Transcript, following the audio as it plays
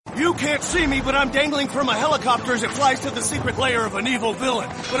You can't see me, but I'm dangling from a helicopter as it flies to the secret lair of an evil villain.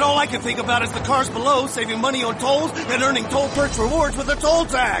 But all I can think about is the cars below, saving money on tolls and earning toll perks rewards with a toll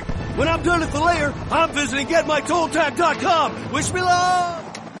tag. When I'm done at the lair, I'm visiting GetMyTollTag.com. Wish me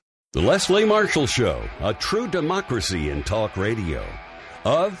luck! The Leslie Marshall Show, a true democracy in talk radio.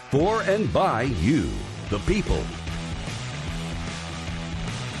 Of, for, and by you, the people.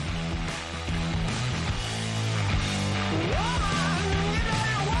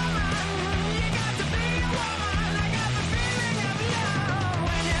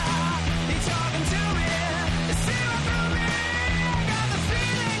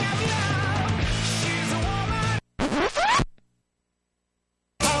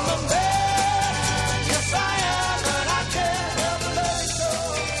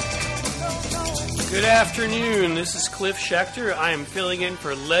 Good afternoon. This is Cliff Schecter. I am filling in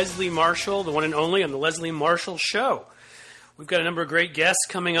for Leslie Marshall, the one and only on the Leslie Marshall Show. We've got a number of great guests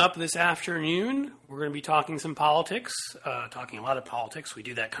coming up this afternoon. We're going to be talking some politics, talking a lot of politics. We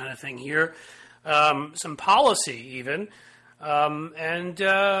do that kind of thing here. Some policy even, and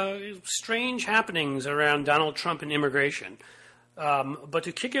strange happenings around Donald Trump and immigration. But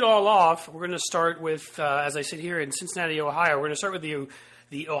to kick it all off, we're going to start with, as I sit here in Cincinnati, Ohio, we're going to start with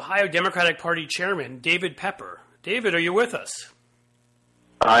the Ohio Democratic Party chairman, David Pepper. David, are you with us?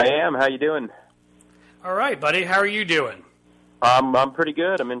 I am. How you doing? All right, buddy. How are you doing? I'm pretty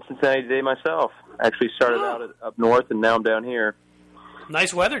good. I'm in Cincinnati today myself. Actually started out up north, and now I'm down here.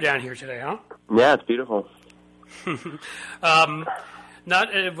 Nice weather down here today, huh? Yeah, it's beautiful.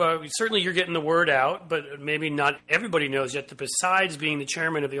 Certainly you're getting the word out, but maybe not everybody knows yet that besides being the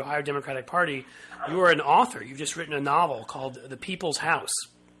chairman of the Ohio Democratic Party, you are an author. You've just written a novel called The People's House.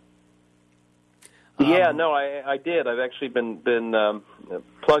 I did. I've actually been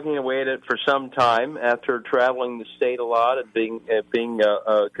plugging away at it for some time after traveling the state a lot and being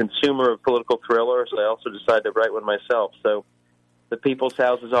a consumer of political thrillers. I also decided to write one myself. So The People's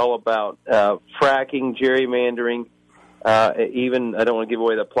House is all about fracking, gerrymandering, even, I don't want to give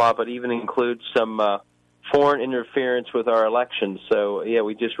away the plot, but even includes some foreign interference with our elections. So, yeah,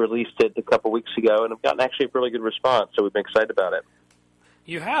 we just released it a couple weeks ago, and have gotten actually a really good response, so we've been excited about it.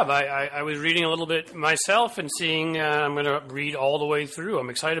 You have. I was reading a little bit myself and seeing, I'm going to read all the way through. I'm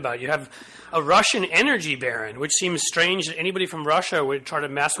excited about it. You have a Russian energy baron, which seems strange that anybody from Russia would try to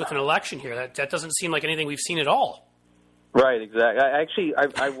mess with an election here. That doesn't seem like anything we've seen at all. Right, exactly.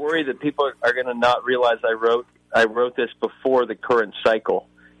 I worry that people are going to not realize I wrote this before the current cycle.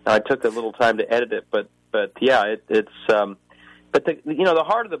 I took a little time to edit it, but yeah, but the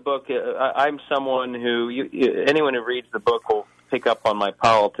heart of the book. I'm someone who anyone who reads the book will pick up on my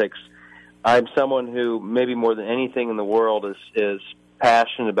politics. I'm someone who maybe more than anything in the world is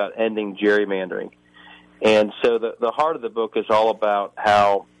passionate about ending gerrymandering, and so the heart of the book is all about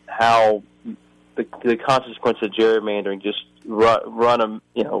how the consequence of gerrymandering just run a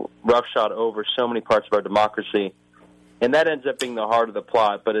roughshod over so many parts of our democracy, and that ends up being the heart of the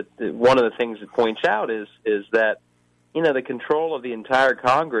plot. But one of the things it points out is that the control of the entire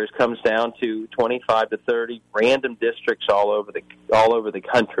Congress comes down to 25 to 30 random districts all over the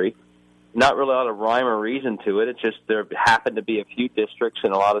country. Not really a lot of rhyme or reason to it. It's just there happen to be a few districts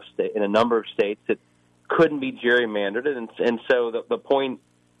in a number of states that couldn't be gerrymandered, and so the point.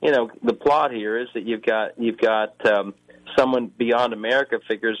 The plot here is that you've got someone beyond America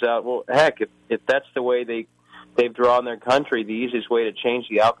figures out, well, heck, if that's the way they've drawn their country, the easiest way to change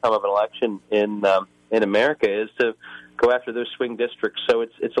the outcome of an election in America is to go after those swing districts. So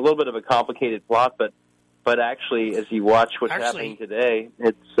it's a little bit of a complicated plot, but actually, as you watch what's happening today,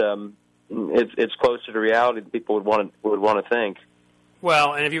 it's closer to reality than people would want to think.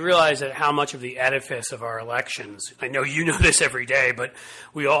 Well, and if you realize that how much of the edifice of our elections, I know you know this every day, but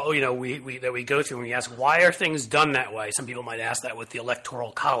we all, that we go through and we ask, why are things done that way? Some people might ask that with the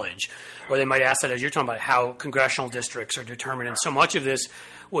Electoral College, or they might ask that as you're talking about how congressional districts are determined. And so much of this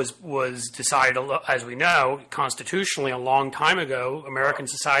was decided, as we know, constitutionally a long time ago. American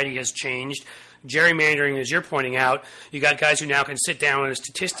society has changed. Gerrymandering, as you're pointing out, you got guys who now can sit down and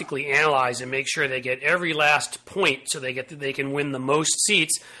statistically analyze and make sure they get every last point so they can win the most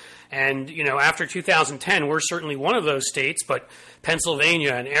seats. And, after 2010, we're certainly one of those states, but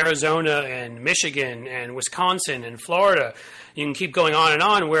Pennsylvania and Arizona and Michigan and Wisconsin and Florida, you can keep going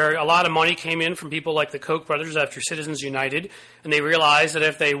on, where a lot of money came in from people like the Koch brothers after Citizens United, and they realized that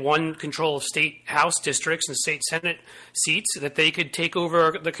if they won control of state House districts and state Senate seats, that they could take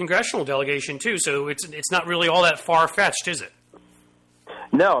over the congressional delegation too. So it's not really all that far-fetched, is it?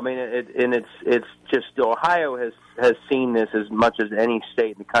 No, I mean, it's just Ohio has seen this as much as any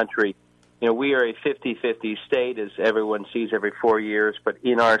state in the country we are a 50-50 state, as everyone sees every 4 years, but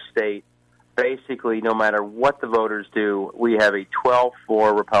in our state, basically, no matter what the voters do, we have a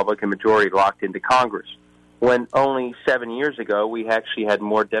 12-4 Republican majority locked into Congress. When only 7 years ago, we actually had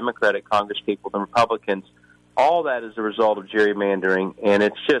more Democratic congresspeople than Republicans. All that is a result of gerrymandering, and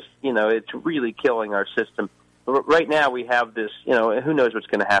it's just, it's really killing our system. Right now, we have this, who knows what's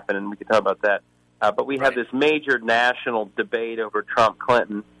going to happen, and we can talk about that. But we have this major national debate over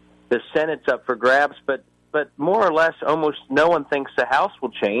Trump-Clinton. The Senate's up for grabs, but more or less, almost no one thinks the House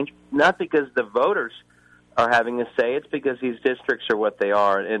will change, not because the voters are having a say. It's because these districts are what they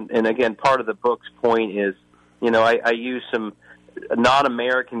are. And again, part of the book's point is, I use some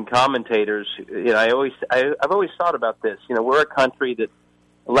non-American commentators. I've always thought about this. We're a country that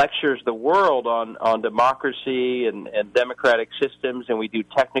lectures the world on democracy and democratic systems, and we do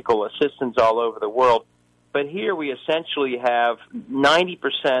technical assistance all over the world. But here we essentially have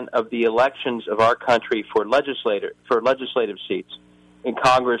 90% of the elections of our country for legislative seats, in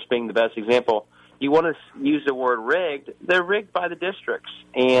Congress being the best example. You want to use the word rigged, they're rigged by the districts.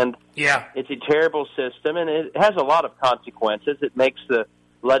 And it's a terrible system, and it has a lot of consequences. It makes the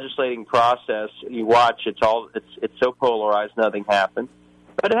legislating process, you watch, it's so polarized, nothing happens.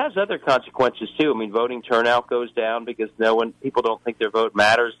 But it has other consequences, too. I mean, voting turnout goes down because people don't think their vote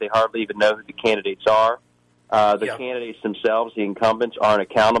matters. They hardly even know who the candidates are. Candidates themselves, the incumbents, aren't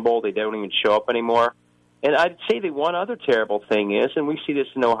accountable. They don't even show up anymore. And I'd say the one other terrible thing is, and we see this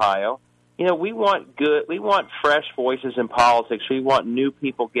in Ohio, we want fresh voices in politics. We want new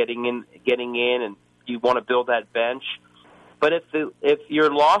people getting in, and you want to build that bench. But if your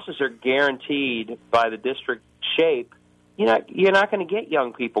losses are guaranteed by the district shape, you're not going to get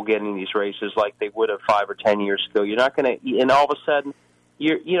young people getting these races like they would have 5 or 10 years ago. You're not going to, and all of a sudden,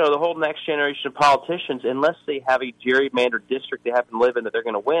 the whole next generation of politicians, unless they have a gerrymandered district they happen to live in that they're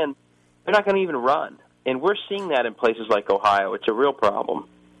going to win, they're not going to even run. And we're seeing that in places like Ohio. It's a real problem.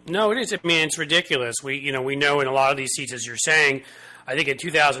 No, it is. I mean, it's ridiculous. We know in a lot of these seats, as you're saying, I think in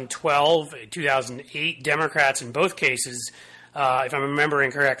 2012, 2008, Democrats in both cases, if I'm remembering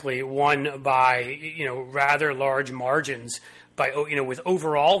correctly, won by, rather large margins by, with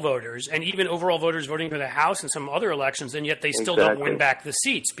overall voters, and even overall voters voting for the House and some other elections, and yet they still don't win back the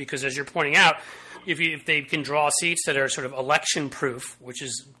seats because, as you're pointing out, if they can draw seats that are sort of election-proof, which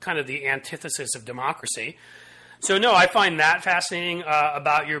is kind of the antithesis of democracy. So, no, I find that fascinating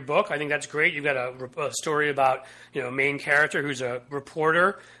about your book. I think that's great. You've got a story about, a main character who's a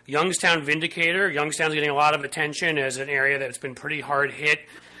reporter, Youngstown Vindicator. Youngstown's getting a lot of attention as an area that's been pretty hard hit.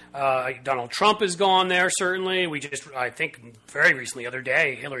 Donald Trump has gone there, certainly. I think very recently, the other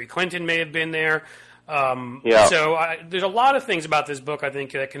day, Hillary Clinton may have been there. So there's a lot of things about this book, I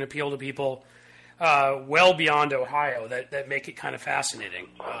think, that can appeal to people well beyond Ohio that make it kind of fascinating.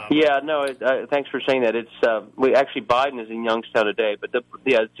 Thanks for saying that. It's Biden is in Youngstown today, but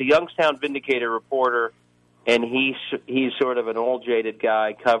it's a Youngstown Vindicator reporter, and he's sort of an old jaded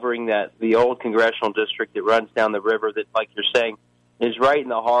guy covering the old congressional district that runs down the river that, like you're saying, is right in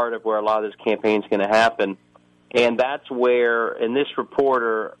the heart of where a lot of this campaign is going to happen. And that's where, and this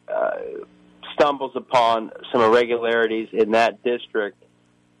reporter stumbles upon some irregularities in that district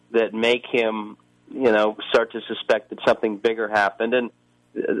that make him, start to suspect that something bigger happened. And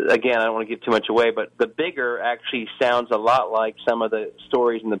again, I don't want to give too much away, but the bigger actually sounds a lot like some of the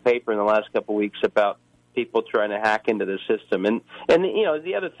stories in the paper in the last couple of weeks about people trying to hack into the system. And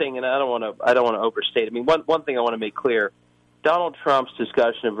the other thing, and I don't want to overstate. I mean, one thing I want to make clear: Donald Trump's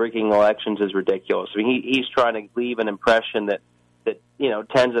discussion of rigging elections is ridiculous. I mean, he's trying to leave an impression that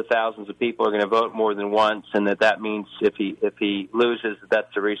tens of thousands of people are going to vote more than once, and that means if he loses,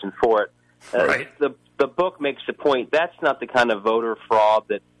 that's the reason for it. Right. The book makes the point that's not the kind of voter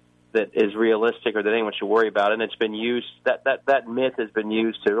fraud that is realistic or that anyone should worry about, and it's been used. That myth has been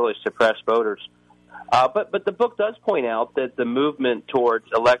used to really suppress voters. But the book does point out that the movement towards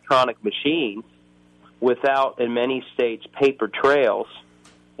electronic machines, without, in many states, paper trails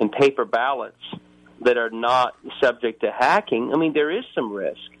and paper ballots that are not subject to hacking, I mean, there is some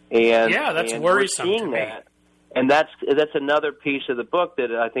risk. And that's worrisome we're seeing to me. that. And that's another piece of the book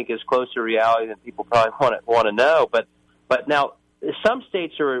that I think is closer to reality than people probably want to know. But now, some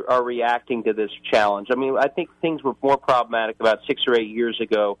states are reacting to this challenge. I mean, I think things were more problematic about 6 or 8 years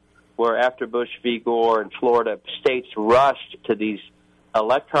ago, where after Bush v. Gore in Florida, states rushed to these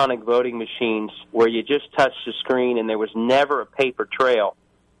electronic voting machines where you just touched the screen and there was never a paper trail.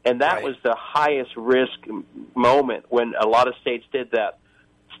 And that was the highest risk moment when a lot of states did that.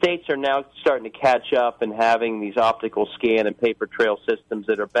 States are now starting to catch up and having these optical scan and paper trail systems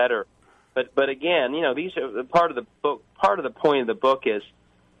that are better. But again, these are part of the book. Part of the point of the book is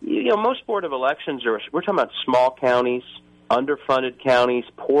most Board of Elections we're talking about small counties, underfunded counties,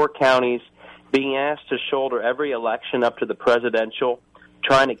 poor counties, being asked to shoulder every election up to the presidential,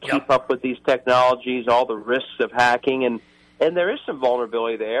 trying to keep up with these technologies, all the risks of hacking, and there is some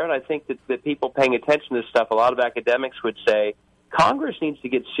vulnerability there, and I think that people paying attention to this stuff, a lot of academics would say, Congress needs to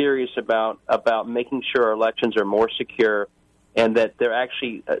get serious about making sure our elections are more secure and that there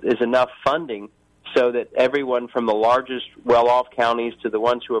actually is enough funding so that everyone from the largest well-off counties to the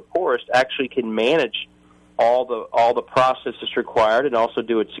ones who are poorest actually can manage all the processes required and also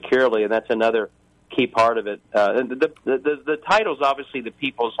do it securely, and that's another key part of it. And the title's obviously the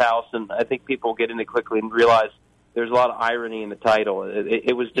People's House, and I think people get into it quickly and realize there's a lot of irony in the title.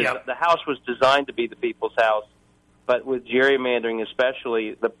 The House was designed to be the People's House, but with gerrymandering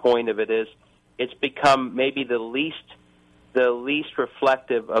especially, the point of it is it's become maybe the least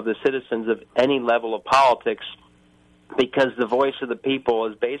reflective of the citizens of any level of politics, because the voice of the people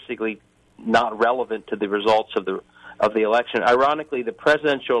is basically not relevant to the results of the election. Ironically, the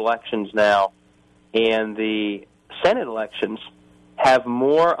presidential elections now and the Senate elections have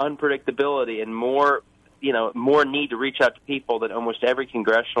more unpredictability and more need to reach out to people than almost every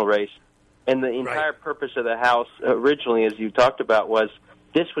congressional race. And the entire purpose of the House originally, as you talked about, was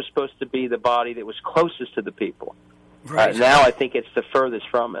this was supposed to be the body that was closest to the people. Right. Now I think it's the furthest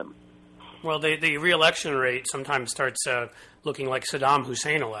from him. Well, the re-election rate sometimes starts looking like Saddam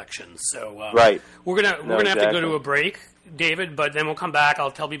Hussein elections. So we're gonna have to go to a break, David, but then we'll come back. I'll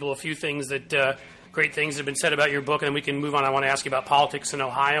tell people a few things that great things have been said about your book, and then we can move on. I want to ask you about politics in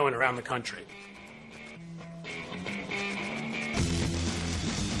Ohio and around the country.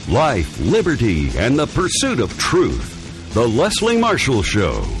 Life, liberty, and the pursuit of truth. The Leslie Marshall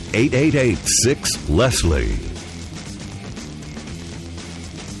Show, 888-6-LESLIE.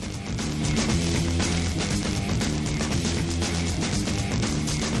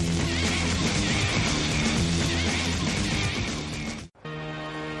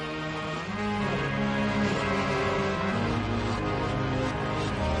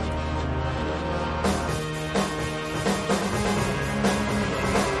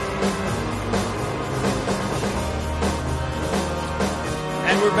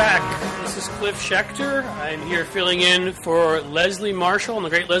 Schecter. I'm here filling in for Leslie Marshall on the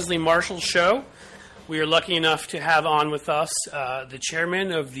Great Leslie Marshall Show. We are lucky enough to have on with us the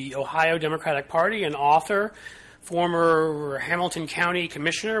chairman of the Ohio Democratic Party and author, former Hamilton County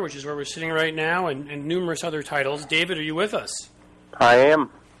Commissioner, which is where we're sitting right now, and numerous other titles. David, are you with us? I am.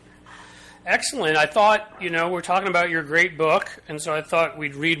 Excellent. I thought, we're talking about your great book, and so I thought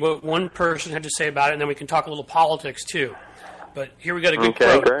we'd read what one person had to say about it, and then we can talk a little politics, too. But here we got a good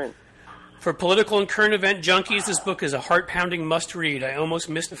quote. Great. For political and current event junkies, this book is a heart-pounding must-read. I almost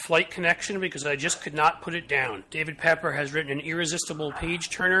missed a flight connection because I just could not put it down. David Pepper has written an irresistible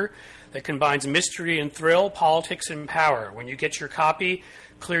page-turner that combines mystery and thrill, politics and power. When you get your copy,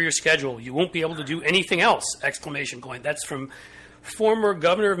 clear your schedule. You won't be able to do anything else! ! That's from former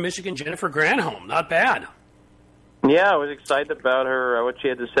Governor of Michigan, Jennifer Granholm. Not bad. Yeah, I was excited about her, what she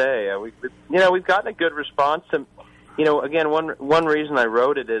had to say. We've gotten a good response. Again, one reason I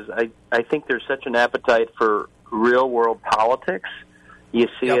wrote it is I think there's such an appetite for real-world politics. You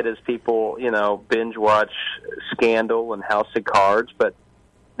see it as people, binge-watch Scandal and House of Cards, but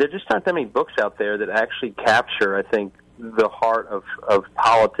there just aren't that many books out there that actually capture, I think, the heart of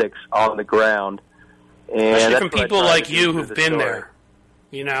politics on the ground. And especially from people like you who've been there.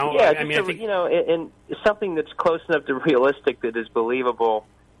 Yeah, I think and something that's close enough to realistic that is believable,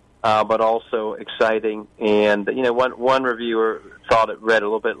 but also exciting. And one reviewer thought it read a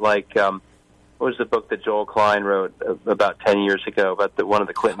little bit like what was the book that Joel Klein wrote about 10 years ago about one of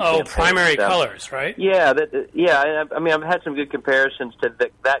the Clinton campaigns? Primary Colors, right? Yeah, I've had some good comparisons to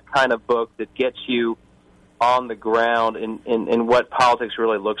that kind of book that gets you on the ground in what politics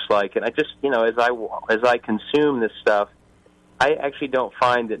really looks like. And I just, as I consume this stuff, I actually don't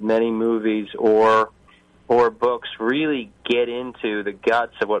find that many movies or books really get into the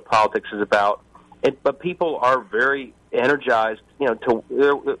guts of what politics is about. But people are very energized, to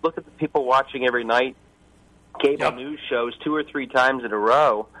look at the people watching every night cable news shows 2 or 3 times in a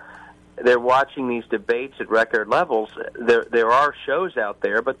row. They're watching these debates at record levels. There are shows out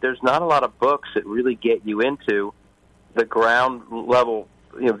there, but there's not a lot of books that really get you into the ground level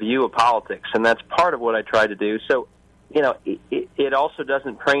view of politics, and that's part of what I try to do. So, it also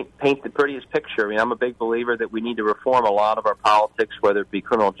doesn't paint the prettiest picture. I mean, I'm a big believer that we need to reform a lot of our politics, whether it be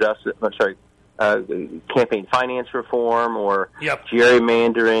criminal justice, campaign finance reform or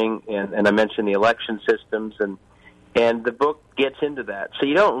gerrymandering, and I mentioned the election systems, and the book gets into that. So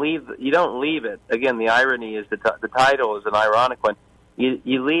you don't leave it. Again, the irony is the title is an ironic one.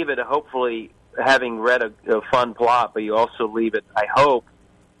 you leave it hopefully having read a fun plot, but you also leave it, I hope,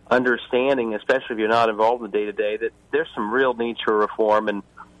 understanding, especially if you're not involved in the day-to-day, that there's some real needs for reform, and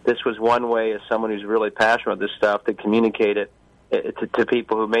this was one way, as someone who's really passionate about this stuff, to communicate it to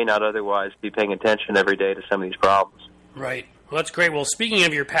people who may not otherwise be paying attention every day to some of these problems. Right. Well, that's great. Well, speaking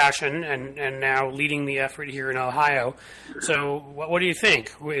of your passion and now leading the effort here in Ohio, so what do you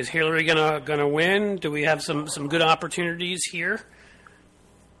think? Is Hillary gonna win? Do we have some good opportunities here?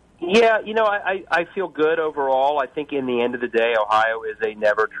 Yeah, I feel good overall. I think in the end of the day, Ohio is a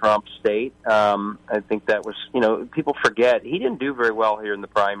never-Trump state. I think that was, people forget. He didn't do very well here in the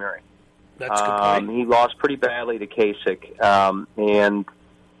primary. That's a good point. He lost pretty badly to Kasich. And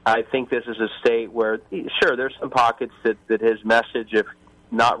I think this is a state where, sure, there's some pockets that his message, if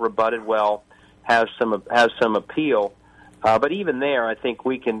not rebutted well, has some appeal. But even there, I think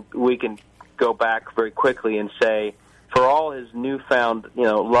we can go back very quickly and say, for all his newfound,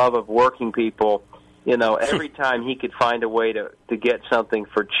 love of working people, every time he could find a way to get something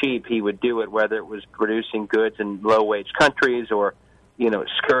for cheap, he would do it, whether it was producing goods in low-wage countries or,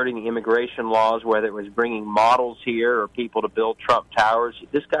 skirting the immigration laws, whether it was bringing models here or people to build Trump Towers.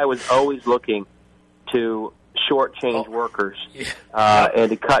 This guy was always looking to shortchange workers and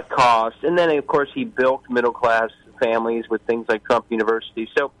to cut costs. And then, of course, he built middle-class families with things like Trump University.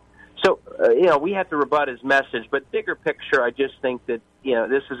 So, we have to rebut his message, but bigger picture, I just think that,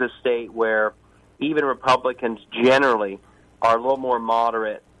 this is a state where even Republicans generally are a little more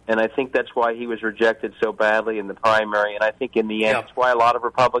moderate, and I think that's why he was rejected so badly in the primary, and I think in the end, that's why a lot of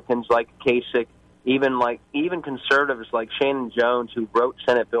Republicans like Kasich, even conservatives like Shannon Jones, who wrote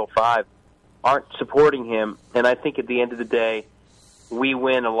Senate Bill 5, aren't supporting him, and I think at the end of the day, we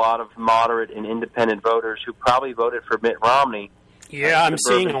win a lot of moderate and independent voters who probably voted for Mitt Romney. Yeah, I'm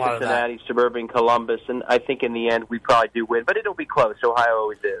seeing a lot of that. Cincinnati, suburban Columbus, and I think in the end we probably do win, but it'll be close. Ohio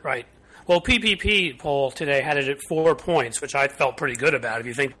always is. Right. Well, PPP poll today had it at 4 points, which I felt pretty good about. If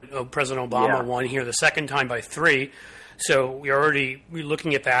you think President Obama won here the second time by 3, so we're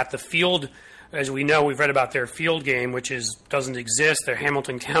looking at that. The field, as we know, we've read about their field game, which doesn't exist. They're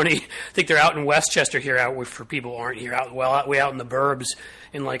Hamilton County. I think they're out in Westchester here, for people who aren't here, way out in the burbs,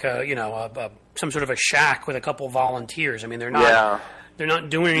 in like some sort of a shack with a couple volunteers. I mean, they're not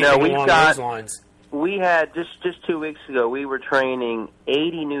doing anything along those lines. We had just 2 weeks ago, we were training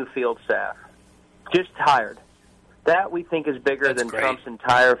 80 new field staff, just hired. That we think is bigger than Trump's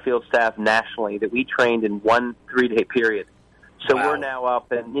entire field staff nationally that we trained in 1 3-day period. So we're now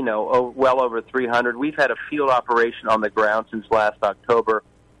up and well over 300. We've had a field operation on the ground since last October,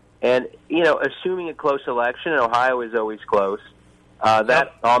 and assuming a close election, and Ohio is always close.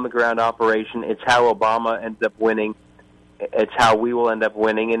 That on the ground operation, it's how Obama ends up winning. It's how we will end up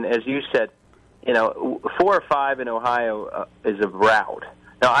winning. And as you said, 4 or 5 in Ohio is a rout.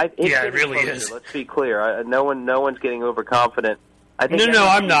 Now, it really is. Let's be clear. No one's getting overconfident. I think no,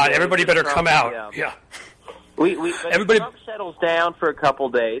 I'm not. Everybody better come out. Yeah. Everybody. Trump settles down for a couple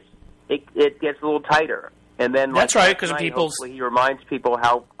days, it gets a little tighter, and then that's right, because hopefully he reminds people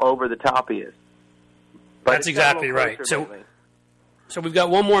how over the top he is. But that's exactly right. So we've got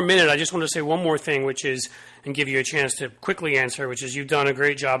 1 more minute. I just want to say one more thing, which is, and give you a chance to quickly answer, which is you've done a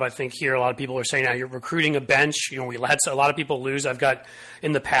great job, I think, here. A lot of people are saying now you're recruiting a bench. We had a lot of people lose. I've got,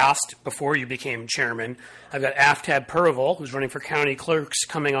 in the past, before you became chairman, I've got Aftab Purval, who's running for county clerks,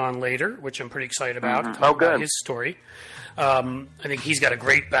 coming on later, which I'm pretty excited about. Mm-hmm. Oh, good. About his story. I think he's got a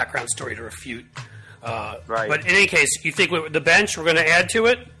great background story to refute. Right. But in any case, you think the bench, we're going to add to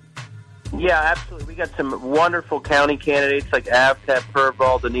it? Yeah, absolutely. We got some wonderful county candidates like Avtab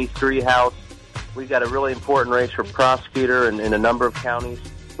Purval, Denise Driehaus. We've got a really important race for prosecutor in a number of counties.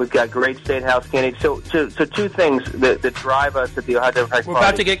 We've got great state house candidates. So 2 things that drive us at the Ohio Democratic Party. We're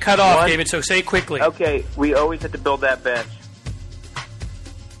about to get cut off, David, so say it quickly. Okay, we always have to build that bench.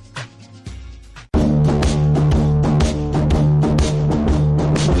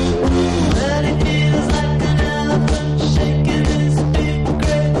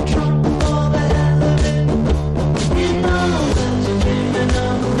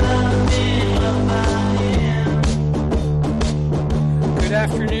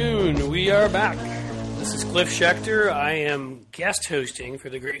 Back. This is Cliff Schecter. I am guest hosting for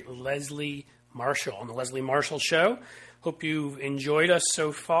the great Leslie Marshall on the Leslie Marshall Show. Hope you've enjoyed us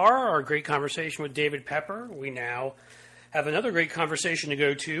so far. Our great conversation with David Pepper. We now have another great conversation to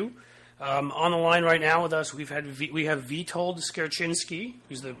go to. On the line right now with us, we have Witold Skerczynski,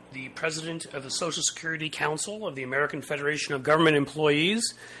 who's the president of the Social Security Council of the American Federation of Government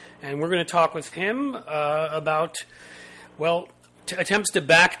Employees, and we're going to talk with him about attempts to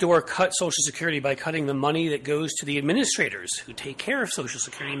backdoor cut Social Security by cutting the money that goes to the administrators who take care of Social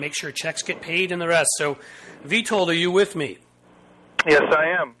Security, make sure checks get paid and the rest. So, Vitold, are you with me? Yes, I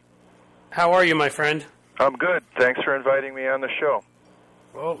am. How are you, my friend? I'm good. Thanks for inviting me on the show.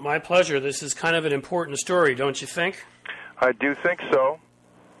 Well, my pleasure. This is kind of an important story, don't you think? I do think so.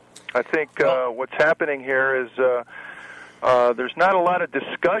 I think what's happening here is there's not a lot of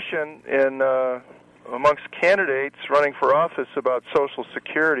discussion amongst candidates running for office about Social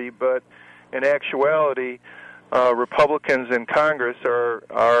Security, but in actuality, Republicans in Congress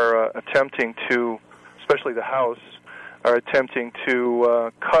are attempting to, especially the House, are attempting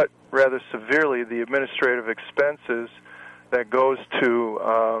to cut rather severely the administrative expenses that goes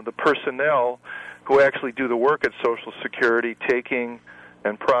to the personnel who actually do the work at Social Security, taking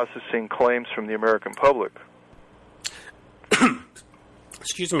and processing claims from the American public.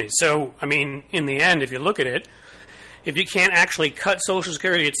 Excuse me. So, I mean, in the end, if you look at it, if you can't actually cut Social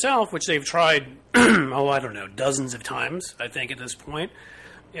Security itself, which they've tried, dozens of times, I think, at this point,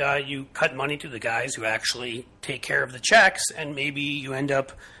 you cut money to the guys who actually take care of the checks, and maybe you end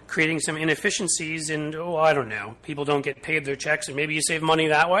up creating some inefficiencies, and, people don't get paid their checks, and maybe you save money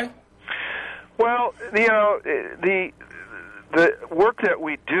that way? Well, the work that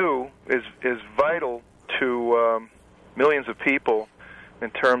we do is vital to millions of people in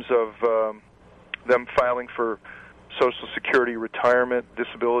terms of them filing for Social Security, retirement,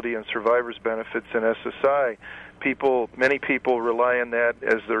 disability, and survivors benefits and SSI. Many people rely on that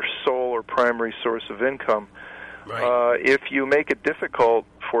as their sole or primary source of income. Right. If you make it difficult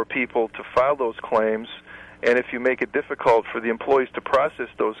for people to file those claims, and if you make it difficult for the employees to process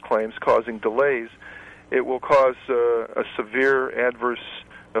those claims, causing delays, it will cause a severe adverse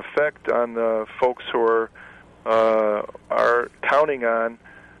effect on the folks who are counting on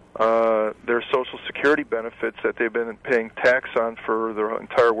their Social Security benefits that they've been paying tax on for their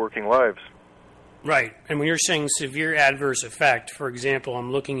entire working lives. Right. And when you're saying severe adverse effect, for example,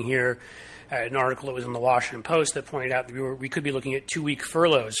 I'm looking here at an article that was in the Washington Post that pointed out that we could be looking at 2-week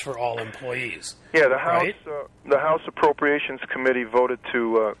furloughs for all employees. Yeah, the House Appropriations Committee voted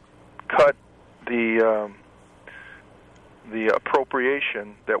to cut the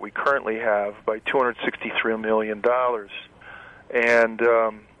appropriation that we currently have by $263 million. And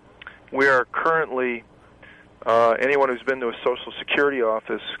we are currently, anyone who's been to a Social Security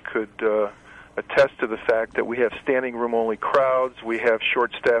office could attest to the fact that we have standing room only crowds, we have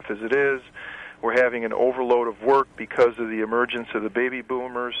short staff as it is, we're having an overload of work because of the emergence of the baby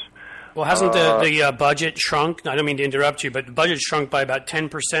boomers. Well, hasn't the budget shrunk? I don't mean to interrupt you, but the budget shrunk by about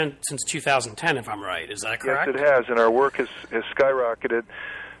 10% since 2010, if I'm right. Is that correct? Yes, it has, and our work has skyrocketed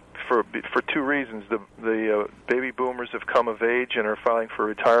for two reasons. The baby boomers have come of age and are filing for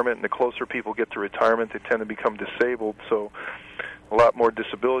retirement, and the closer people get to retirement, they tend to become disabled, so a lot more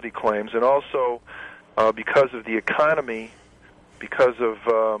disability claims. And also, because of the economy, because of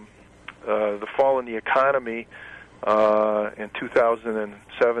the fall in the economy in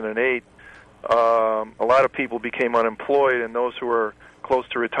 2007 and 8, a lot of people became unemployed, and those who are close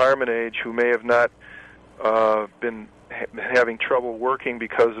to retirement age who may have not been having trouble working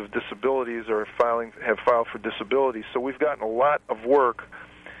because of disabilities or have filed for disability. So we've gotten a lot of work,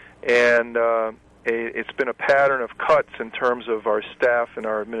 and it's been a pattern of cuts in terms of our staff and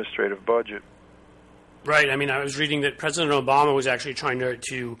our administrative budget. Right. I mean, I was reading that President Obama was actually trying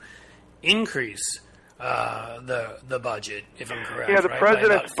to increase the budget, if I'm correct. Yeah, the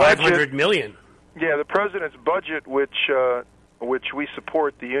president's by about $500 million. Yeah, the president's budget, which we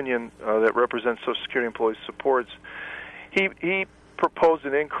support, the union that represents Social Security employees supports, he proposed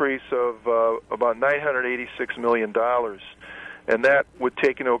an increase of about $986 million, and that would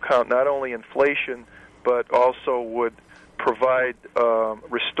take into account not only inflation, but also would provide,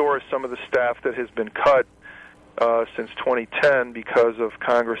 restore some of the staff that has been cut since 2010 because of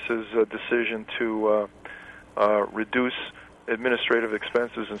Congress's decision to reduce administrative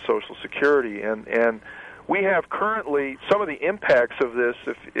expenses in Social Security. And we have currently some of the impacts of this.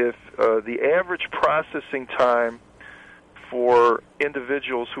 If the average processing time for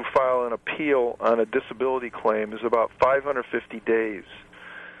individuals who file an appeal on a disability claim is about 550 days.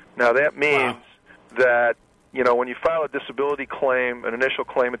 Now that means that, when you file a disability claim, an initial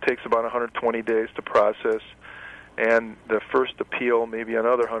claim, it takes about 120 days to process, and the first appeal maybe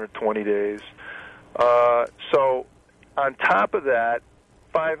another 120 days. So on top of that,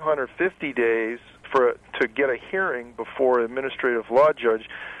 550 days to get a hearing before an administrative law judge.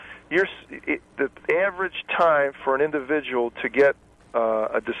 The average time for an individual to get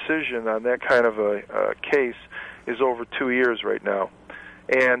a decision on that kind of a case is over 2 years right now.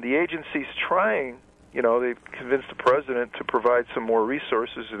 And the agency's trying they've convinced the president to provide some more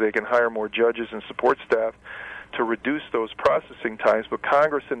resources so they can hire more judges and support staff to reduce those processing times. But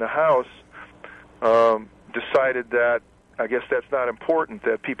Congress and the House decided that, I guess that's not important,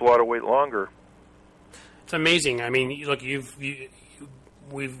 that people ought to wait longer. It's amazing. I mean, look,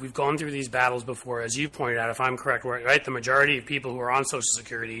 we've gone through these battles before, as you pointed out. If I'm correct, right, the majority of people who are on Social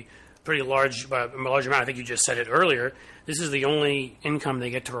Security, pretty large amount. I think you just said it earlier. This is the only income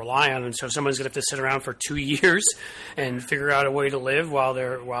they get to rely on, and so someone's going to have to sit around for 2 years and figure out a way to live while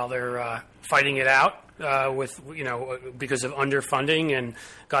they're fighting it out with because of underfunding and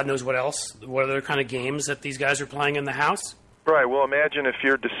God knows what else. What other kind of games that these guys are playing in the House? Right. Well, imagine if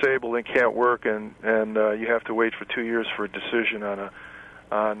you're disabled and can't work, and you have to wait for 2 years for a decision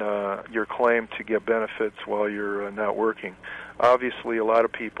on your claim to get benefits while you're not working. Obviously, a lot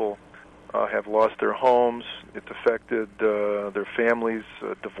of people have lost their homes. It's affected their families,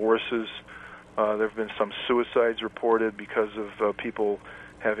 divorces. There have been some suicides reported because of people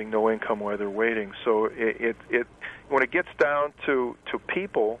having no income while they're waiting. So when it gets down to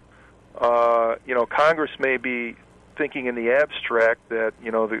people, Congress may be thinking in the abstract that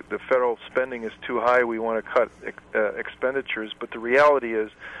the federal spending is too high, we want to cut expenditures, but the reality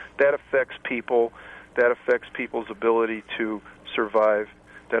is that affects people, that affects people's ability to survive,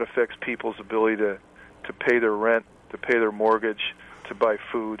 that affects people's ability to pay their rent, to pay their mortgage, to buy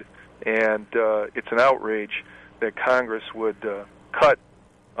food, and it's an outrage that Congress would cut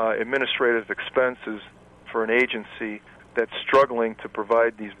administrative expenses for an agency that's struggling to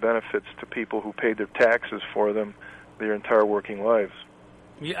provide these benefits to people who paid their taxes for them their entire working lives.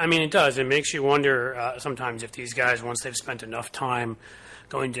 Yeah, I mean, it does. It makes you wonder sometimes if these guys, once they've spent enough time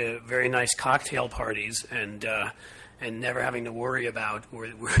going to very nice cocktail parties and never having to worry about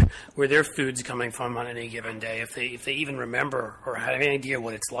where their food's coming from on any given day, if they even remember or have any idea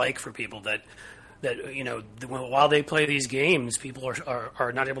what it's like for people that while they play these games, people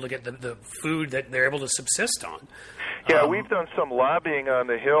are not able to get the food that they're able to subsist on. Yeah, we've done some lobbying on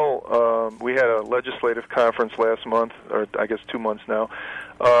the Hill. We had a legislative conference last month, or I guess 2 months now,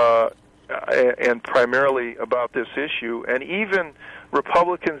 and primarily about this issue. And even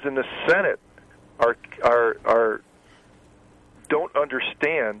Republicans in the Senate are don't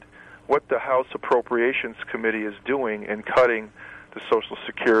understand what the House Appropriations Committee is doing in cutting the Social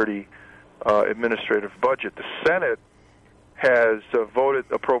Security administrative budget. The Senate has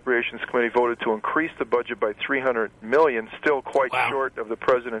Appropriations Committee voted to increase the budget by $300 million, still quite short of the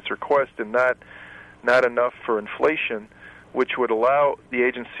president's request, and not enough for inflation, which would allow the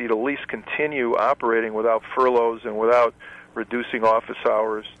agency to at least continue operating without furloughs and without reducing office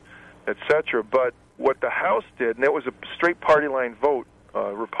hours, etc. But what the House did, and it was a straight party line vote,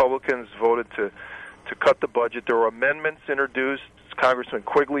 Republicans voted to cut the budget. There were amendments introduced. Congressman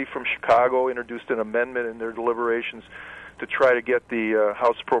Quigley from Chicago introduced an amendment in their deliberations to try to get the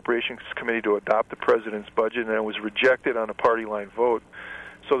House Appropriations Committee to adopt the president's budget, and it was rejected on a party line vote.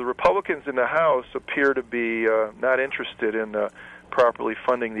 So the Republicans in the House appear to be not interested in properly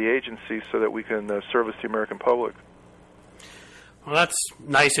funding the agency so that we can service the American public. Well, that's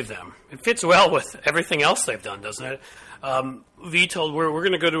nice of them. It fits well with everything else they've done, doesn't it? Vitold, we're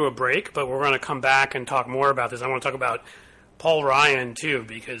going to go to a break, but we're going to come back and talk more about this. I want to talk about Paul Ryan, too,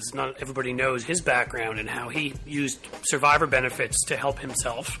 because not everybody knows his background and how he used survivor benefits to help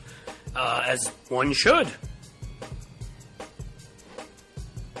himself, as one should.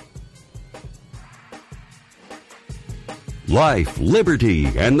 Life, liberty,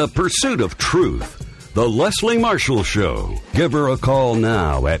 and the pursuit of truth. The Leslie Marshall Show. Give her a call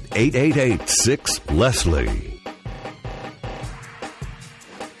now at 888-6-LESLIE.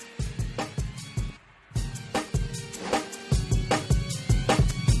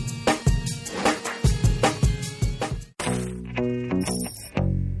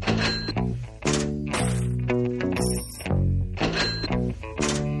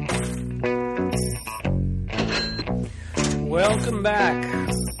 Welcome back.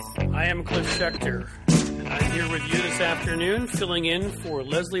 I am Cliff Schecter, and I'm here with you this afternoon, filling in for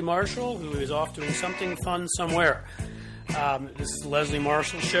Leslie Marshall, who is off doing something fun somewhere. This is the Leslie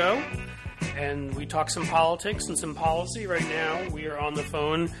Marshall Show, and we talk some politics and some policy. Right now, we are on the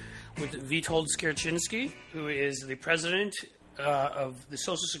phone with Witold Skierczynski, who is the president of the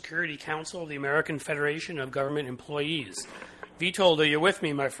Social Security Council of the American Federation of Government Employees. Witold, are you with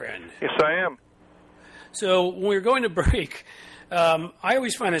me, my friend? Yes, I am. So when we were going to break, I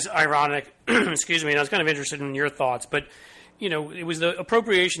always find this ironic, excuse me, and I was kind of interested in your thoughts, but, it was the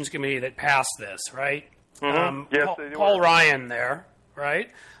Appropriations Committee that passed this, right? Mm-hmm. Yes, Paul Ryan there,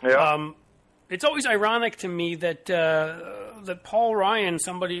 right? Yeah. It's always ironic to me that that Paul Ryan,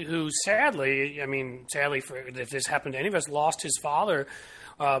 somebody who sadly if this happened to any of us, lost his father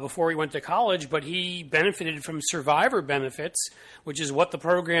before he went to college, but he benefited from survivor benefits, which is what the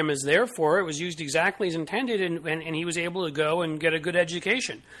program is there for. It was used exactly as intended, and he was able to go and get a good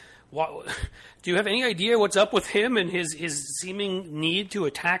education. Do you have any idea what's up with him and his seeming need to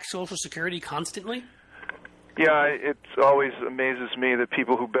attack Social Security constantly? Yeah, it always amazes me that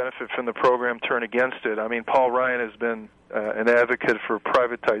people who benefit from the program turn against it. I mean, Paul Ryan has been an advocate for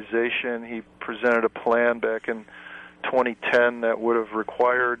privatization. He presented a plan back in 2010 that would have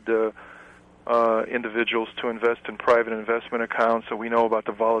required individuals to invest in private investment accounts. So we know about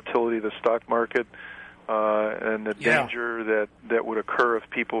the volatility of the stock market and the danger that would occur if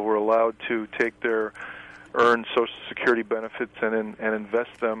people were allowed to take their earned Social Security benefits and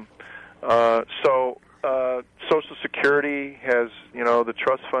invest them. Social Security has, the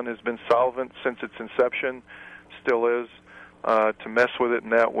trust fund has been solvent since its inception, still is. To mess with it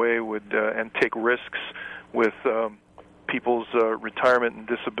in that way and take risks with people's retirement and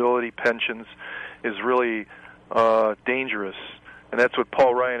disability pensions is really dangerous. And that's what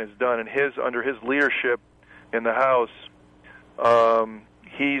Paul Ryan has done. And under his leadership in the House,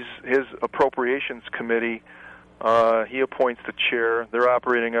 his Appropriations Committee, he appoints the chair. They're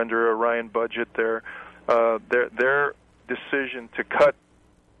operating under a Ryan budget. Their decision to cut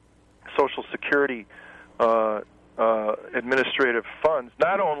Social Security administrative funds,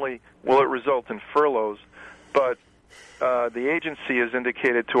 not only will it result in furloughs, but the agency has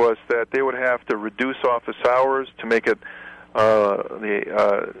indicated to us that they would have to reduce office hours to make it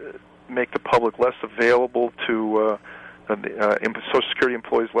make the public less available to Social Security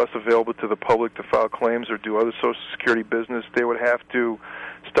employees less available to the public to file claims or do other Social Security business. They would have to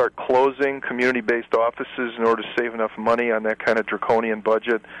start closing community-based offices in order to save enough money on that kind of draconian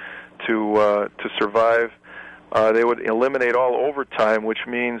budget to survive. They would eliminate all overtime, which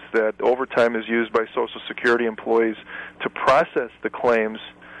means that overtime is used by Social Security employees to process the claims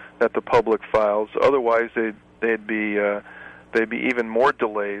that the public files. Otherwise, they'd be even more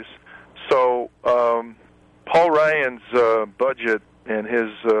delays. So Paul Ryan's budget and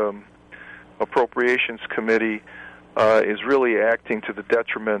his Appropriations Committee is really acting to the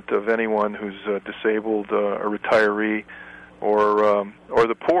detriment of anyone who's disabled, a retiree, or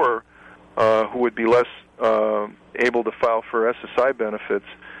the poor, who would be less able to file for SSI benefits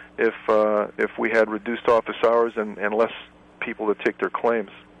if we had reduced office hours and less people to take their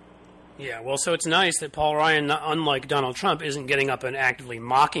claims. Yeah, well, so it's nice that Paul Ryan, unlike Donald Trump, isn't getting up and actively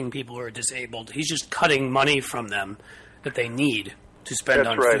mocking people who are disabled. He's just cutting money from them that they need to spend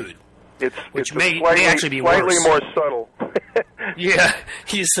on food. Which may actually be slightly worse. More subtle. Yeah,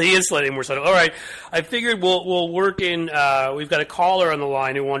 he is slightly more subtle. All right, I figured we'll work in. We've got a caller on the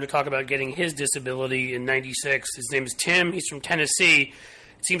line who wanted to talk about getting his disability in '96. His name is Tim. He's from Tennessee.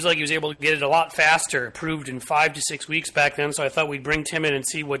 It seems like he was able to get it a lot faster, approved in 5 to 6 weeks back then. So I thought we'd bring Tim in and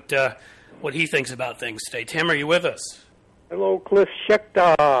see what he thinks about things today. Tim, are you with us? Hello, Cliff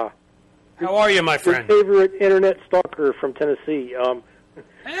Schecter. How are you, my friend? Your favorite internet stalker from Tennessee.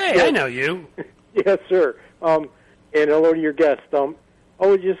 Hey, yeah. I know you. Yes, sir. And hello to your guest. I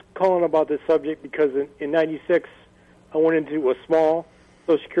was just calling about this subject because in '96, I went into a small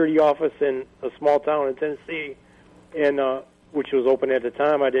Social Security office in a small town in Tennessee, and which was open at the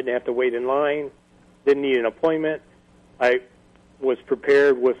time. I didn't have to wait in line, didn't need an appointment. I was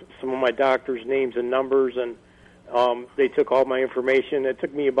prepared with some of my doctor's names and numbers, and they took all my information. It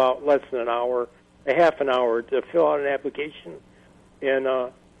took me about less than a half an hour to fill out an application. And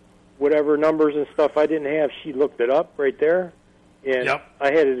whatever numbers and stuff I didn't have, she looked it up right there. And yep.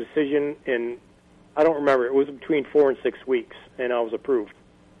 I had a decision in, I don't remember, it was between 4 and 6 weeks, and I was approved.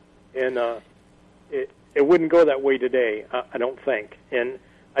 And it wouldn't go that way today, I don't think. And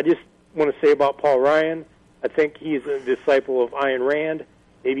I just want to say about Paul Ryan, I think he's a disciple of Ayn Rand.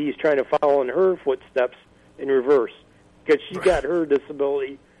 Maybe he's trying to follow in her footsteps in reverse, because she got her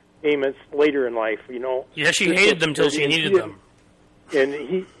disability payments later in life, Yeah, she hated them till she needed them.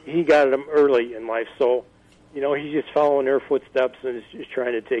 And he got them early in life, so he's just following her footsteps and is just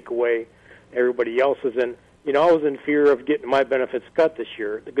trying to take away everybody else's. And I was in fear of getting my benefits cut this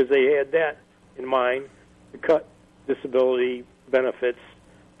year because they had that in mind, to cut disability benefits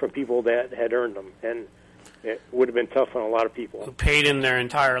from people that had earned them, and it would have been tough on a lot of people who paid in their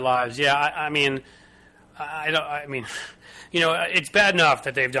entire lives. Yeah, I mean, it's bad enough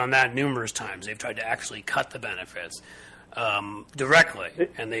that they've done that numerous times. They've tried to actually cut the benefits directly,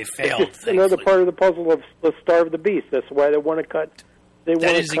 and they failed. It's another part of the puzzle of let's starve the beast. That's why they want to cut. They want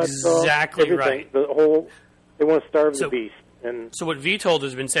to cut exactly everything. right. They want to starve the beast. And so what Vitold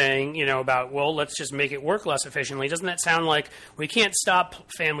has been saying, about, well, let's just make it work less efficiently, doesn't that sound like we can't stop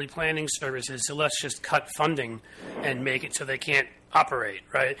family planning services, so let's just cut funding and make it so they can't operate,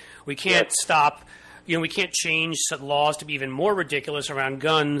 right? We can't stop, we can't change laws to be even more ridiculous around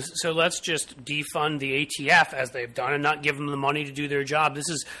guns, so let's just defund the ATF as they've done and not give them the money to do their job. This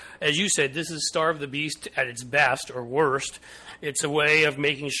is, as you said, this is starve the beast at its best or worst. It's a way of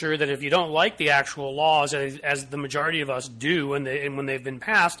making sure that if you don't like the actual laws, as the majority of us do and when they've been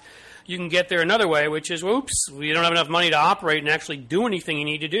passed, you can get there another way, which is, oops, we don't have enough money to operate and actually do anything you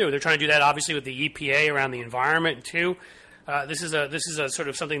need to do. They're trying to do that, obviously, with the EPA around the environment, too. This is a sort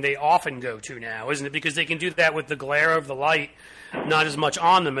of something they often go to now, isn't it? Because they can do that with the glare of the light, not as much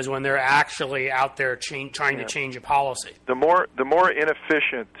on them as when they're actually out there trying to change a policy. The more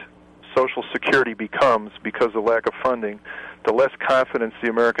inefficient Social Security becomes because of lack of funding, the less confidence the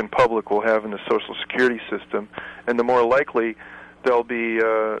American public will have in the Social Security system, and the more likely they'll be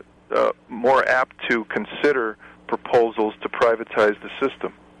more apt to consider proposals to privatize the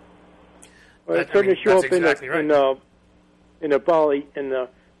system. Well, it's starting to show up exactly in the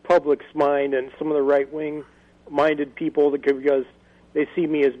public's mind and some of the right-wing-minded people because they see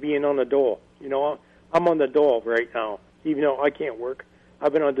me as being on the dole. I'm on the dole right now, even though I can't work.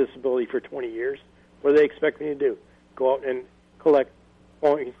 I've been on disability for 20 years. What do they expect me to do? Go out and collect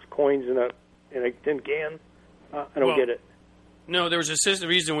coins in a tin can? I don't get it. No, there was a system.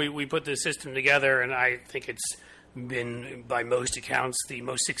 The reason we put this system together, and I think it's been, by most accounts, the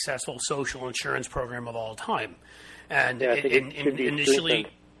most successful social insurance program of all time. And initially,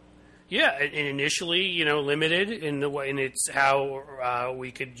 limited in the way, and it's how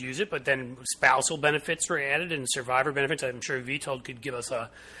we could use it. But then spousal benefits were added and survivor benefits. I'm sure Vitold could give us a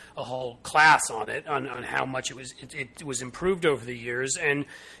whole class on it, on how much it was improved over the years, and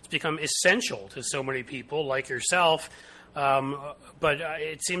it's become essential to so many people like yourself. But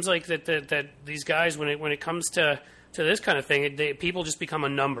it seems like that these guys, when it comes to this kind of thing, people just become a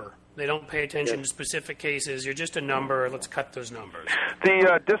number. They don't pay attention to specific cases. You're just a number. Let's cut those numbers.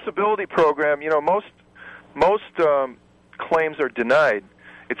 The disability program, most claims are denied.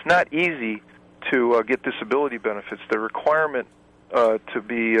 It's not easy to get disability benefits. The requirement to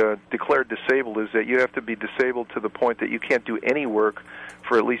be declared disabled is that you have to be disabled to the point that you can't do any work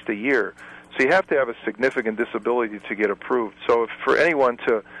for at least a year. So you have to have a significant disability to get approved. So for anyone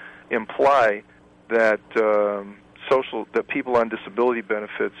to imply that that people on disability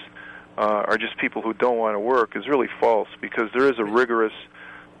benefits are just people who don't want to work is really false, because there is a rigorous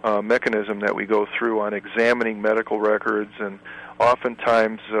mechanism that we go through on examining medical records and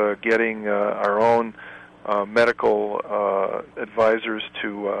oftentimes getting our own medical advisors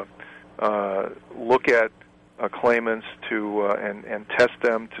to look at claimants and test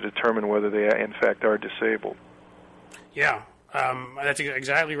them to determine whether they in fact are disabled. Yeah, that's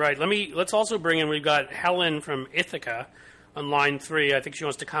exactly right. Let's also bring in, we've got Helen from Ithaca on line 3. I think she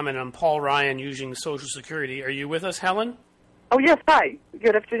wants to comment on Paul Ryan using Social Security. Are you with us, Helen? Oh, yes. Hi.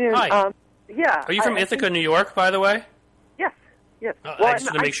 Good afternoon. Hi. Yeah. Are you from Ithaca, New York, by the way? Yes. Well, I just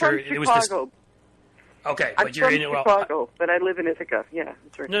want to make sure it was this. Okay, but you're in it. I'm from Chicago, but I live in Ithaca. Yeah,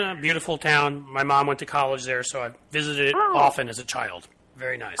 that's right. No, beautiful town. My mom went to college there, so I visited it often as a child.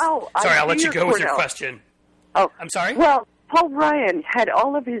 Very nice. Oh, sorry, I'll let you go with your question. Oh, I'm sorry? Well, Paul Ryan had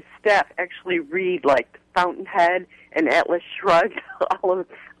all of his staff actually read, like, Fountainhead and Atlas Shrugged, all of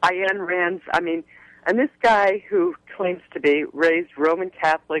Ayn Rand's. And this guy who claims to be raised Roman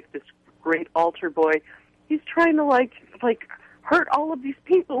Catholic, this great altar boy, he's trying to, like hurt all of these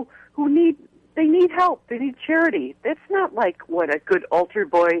people who need help. They need charity. That's not like what a good altar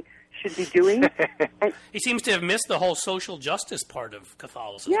boy should be doing. He seems to have missed the whole social justice part of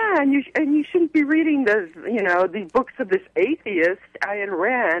Catholicism. Yeah, and you shouldn't be reading the books of this atheist, Ayn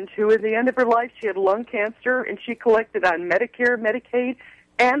Rand, who at the end of her life she had lung cancer and she collected on Medicare, Medicaid,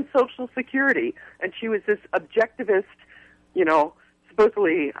 and Social Security. And she was this objectivist,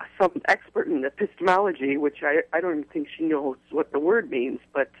 supposedly some expert in epistemology, which I don't even think she knows what the word means,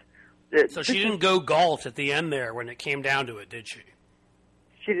 but... So she didn't go galt at the end there when it came down to it, did she?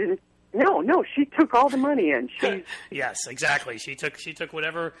 She didn't. No, she took all the money in. Yes, exactly. She took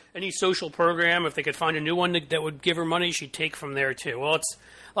whatever, any social program, if they could find a new one that would give her money, she'd take from there too. Well, it's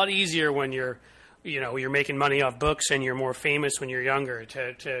a lot easier when you're making money off books and you're more famous when you're younger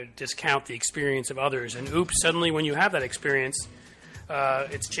to discount the experience of others. And oops, suddenly when you have that experience,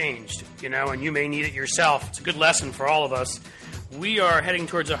 it's changed, and you may need it yourself. It's a good lesson for all of us. We are heading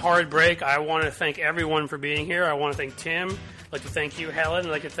towards a hard break. I want to thank everyone for being here. I want to thank Tim. I'd like to thank you, Helen. I'd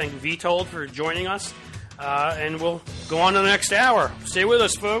like to thank Vitold for joining us. And we'll go on to the next hour. Stay with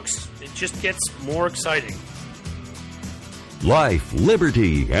us, folks. It just gets more exciting. life,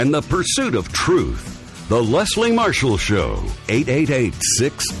 liberty, and the pursuit of truth. The Leslie Marshall Show,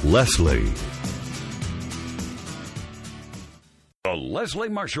 888-6-LESLIE. The Leslie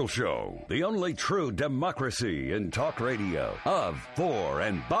Marshall Show, the only true democracy in talk radio, of, for,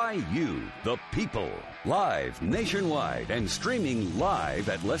 and by you, the people. Live nationwide and streaming live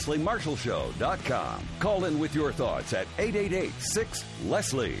at lesliemarshallshow.com. Call in with your thoughts at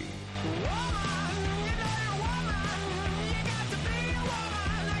 888-6-LESLIE.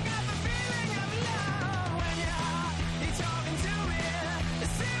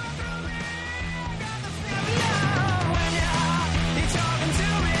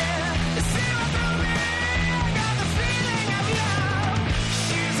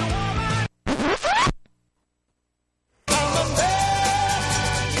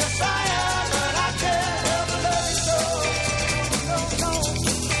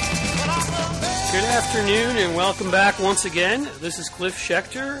 Afternoon and welcome back once again. This is Cliff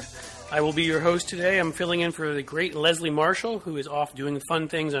Schecter. I will be your host today. I'm filling in for the great Leslie Marshall, who is off doing fun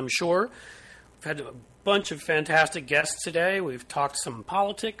things, I'm sure. We've had a bunch of fantastic guests today. We've talked some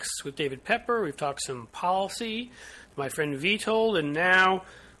politics with David Pepper. We've talked some policy, my friend Vitold, and now,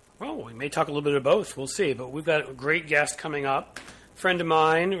 well, we may talk a little bit of both. We'll see. But we've got a great guest coming up. A friend of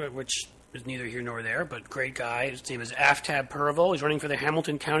mine, which is neither here nor there, but great guy. His name is Aftab Purval. He's running for the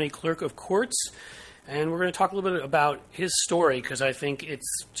Hamilton County Clerk of Courts. And we're going to talk a little bit about his story because I think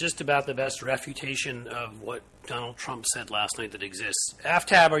it's just about the best refutation of what Donald Trump said last night that exists.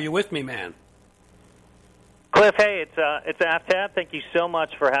 Aftab, are you with me, man? Cliff, hey, it's Aftab. Thank you so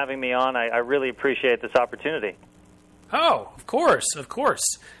much for having me on. I really appreciate this opportunity. Oh, of course.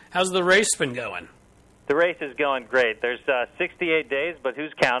 How's the race been going? The race is going great. There's 68 days, but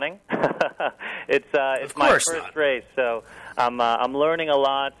who's counting? It's my first race, so I'm learning a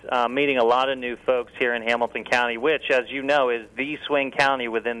lot, meeting a lot of new folks here in Hamilton County, which, as you know, is the swing county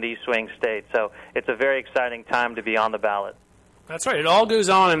within the swing state. So it's a very exciting time to be on the ballot. That's right. It all goes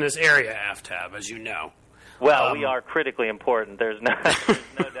on in this area, Aftab, as you know. Well, we are critically important. There's no doubt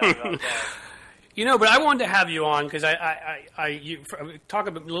about that. You know, but I wanted to have you on because you talk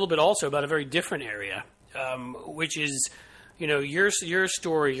a little bit also about a very different area, which is, you know, your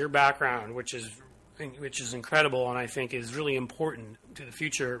story, your background, which is incredible, and I think is really important to the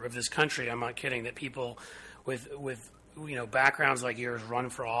future of this country. I'm not kidding that people with you know backgrounds like yours run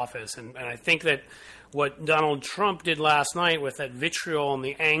for office, and I think that what Donald Trump did last night with that vitriol and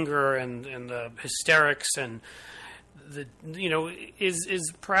the anger and the hysterics and the, you know,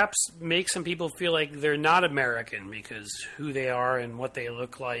 is perhaps make some people feel like they're not American because who they are and what they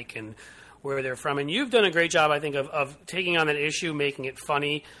look like and where they're from. And you've done a great job, I think, of taking on that issue, making it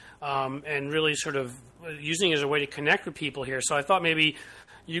funny, and really sort of using it as a way to connect with people here. So I thought maybe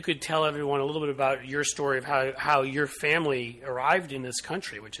you could tell everyone a little bit about your story of how your family arrived in this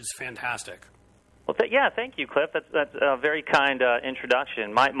country, which is fantastic. Well, thank you, Cliff. That's a very kind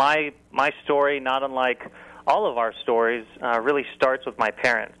introduction. My story, not unlike all of our stories, really starts with my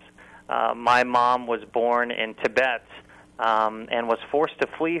parents. My mom was born in Tibet and was forced to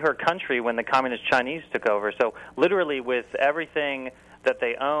flee her country when the Communist Chinese took over. So literally with everything that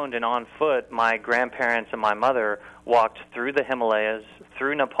they owned and on foot, my grandparents and my mother walked through the Himalayas,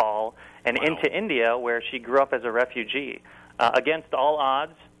 through Nepal, and into India, where she grew up as a refugee. Against all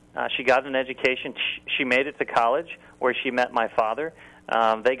odds, she got an education. She made it to college, where she met my father.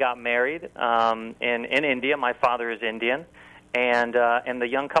 They got married in India. My father is Indian, and the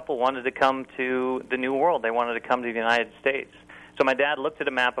young couple wanted to come to the New World. They wanted to come to the United States. So my dad looked at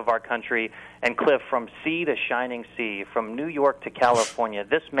a map of our country, and Cliff, from sea to shining sea, from New York to California,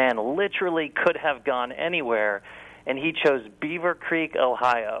 this man literally could have gone anywhere, and he chose Beaver Creek,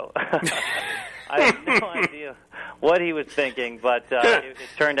 Ohio. I have no idea what he was thinking, but it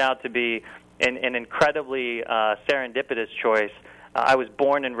turned out to be an incredibly serendipitous choice. I was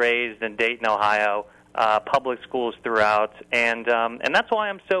born and raised in Dayton, Ohio, public schools throughout, and that's why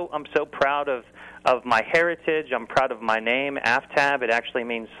I'm so proud of my heritage. I'm proud of my name, Aftab. It actually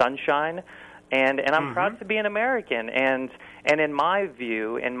means sunshine, and I'm proud to be an American. And in my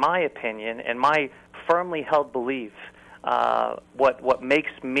view, in my opinion, and my firmly held belief, what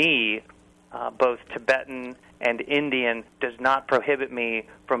makes me both Tibetan and Indian does not prohibit me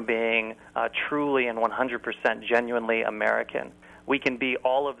from being truly and 100% genuinely American. We can be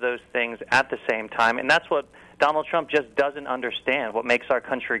all of those things at the same time, and that's what Donald Trump just doesn't understand. What makes our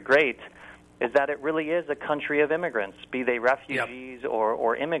country great is that it really is a country of immigrants, be they refugees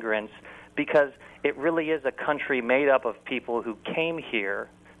or immigrants, because it really is a country made up of people who came here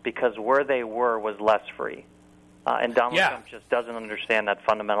because where they were was less free. And Donald Trump just doesn't understand that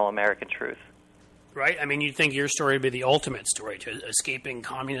fundamental American truth. right? I mean, you'd think your story would be the ultimate story, to escaping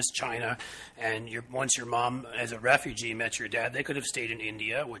communist China, and once your mom, as a refugee, met your dad, they could have stayed in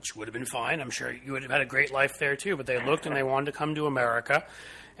India, which would have been fine. I'm sure you would have had a great life there, too, but they looked and they wanted to come to America,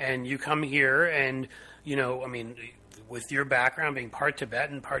 and you come here, and, I mean, with your background being part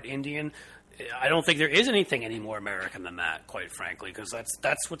Tibetan, part Indian, I don't think there is anything any more American than that, quite frankly, because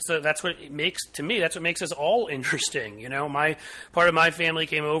that's what it makes, to me, that's what makes us all interesting. My part of my family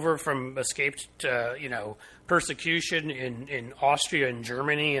came over from escaped persecution in Austria and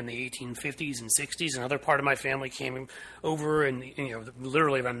Germany in the 1850s and 60s. Another part of my family came over in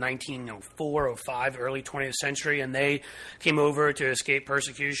literally around 1904, 05, early 20th century, and they came over to escape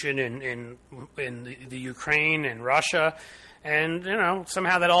persecution in the Ukraine and Russia. And,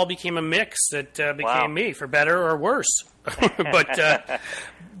 somehow that all became a mix that became me, for better or worse. But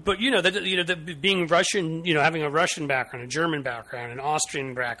being Russian, having a Russian background, a German background, an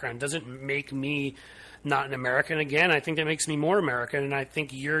Austrian background doesn't make me not an American. Again, I think that makes me more American. And I think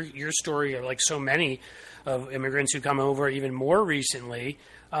your story, like so many of immigrants who come over even more recently,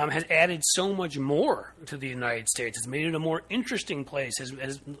 has added so much more to the United States. It's made it a more interesting place,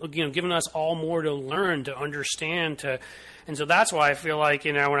 has given us all more to learn, to understand, and so that's why I feel like,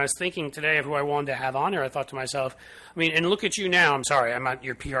 when I was thinking today of who I wanted to have on here, I thought to myself, and look at you now. I'm sorry, I'm not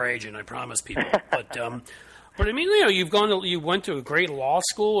your PR agent, I promise people. But I mean, you went to a great law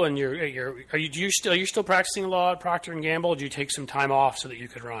school, and are you still practicing law at Procter & Gamble? Or did you take some time off so that you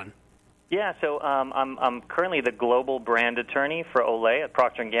could run? Yeah, so I'm currently the global brand attorney for Olay at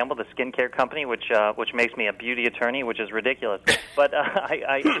Procter & Gamble, the skincare company, which makes me a beauty attorney, which is ridiculous. But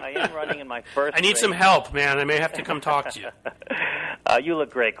I am running in my first. I need some help, man. I may have to come talk to you. You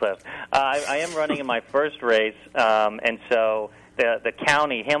look great, Cliff. I am running in my first race, and so the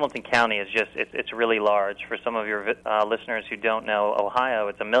county, Hamilton County, is just it's really large. For some of your listeners who don't know Ohio,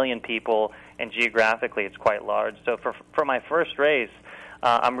 it's 1 million people, and geographically, it's quite large. So for my first race.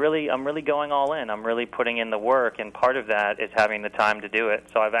 I'm really going all in. I'm really putting in the work, and part of that is having the time to do it.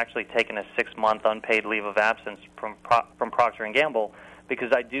 So I've actually taken a 6-month unpaid leave of absence from Procter & Gamble,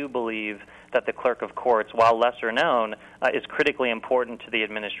 because I do believe that the clerk of courts, while lesser known, is critically important to the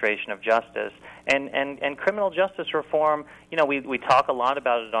administration of justice. And criminal justice reform, we talk a lot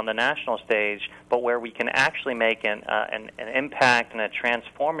about it on the national stage, but where we can actually make an impact and a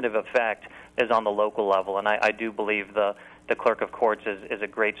transformative effect is on the local level. And I do believe the clerk of courts is a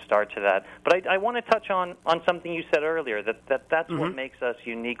great start to that. But I want to touch on something you said earlier, that's what makes us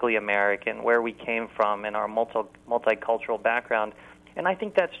uniquely American, where we came from in our multicultural background. And I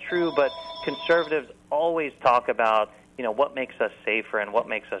think that's true, but conservatives always talk about, what makes us safer and what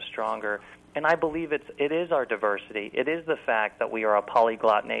makes us stronger. And I believe it is our diversity. It is the fact that we are a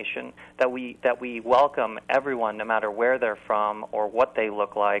polyglot nation, that we welcome everyone, no matter where they're from or what they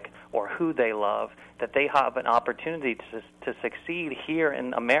look like or who they love, that they have an opportunity to succeed here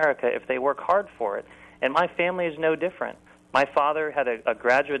in America if they work hard for it. And my family is no different. My father had a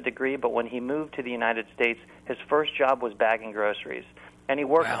graduate degree, but when he moved to the United States, his first job was bagging groceries. And he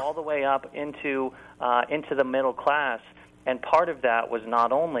worked all the way up into the middle class. And part of that was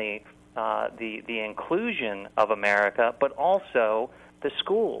not only the inclusion of America, but also the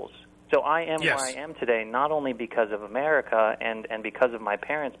schools. So I am where I am today, not only because of America and because of my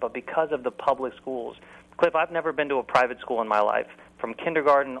parents, but because of the public schools. Cliff, I've never been to a private school in my life, from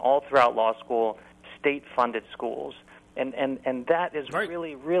kindergarten all throughout law school, state-funded schools. And that is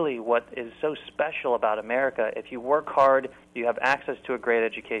really, really what is so special about America. If you work hard, you have access to a great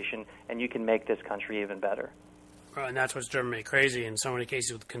education, and you can make this country even better. And that's what's driven me crazy in so many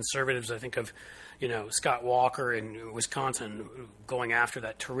cases with conservatives. I think of, Scott Walker in Wisconsin going after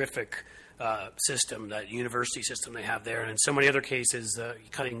that terrific system, that university system they have there, and in so many other cases,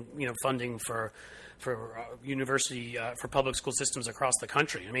 cutting funding for university for public school systems across the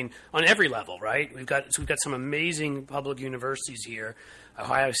country. I mean, on every level, right? We've got some amazing public universities here.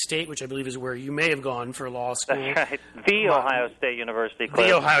 Ohio State, which I believe is where you may have gone for law school. That's right. The Ohio State University. Cliff.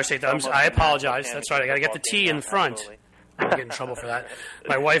 The Ohio State. I apologize. That's right. I got to get the T in front. Absolutely. I'm get in trouble for that.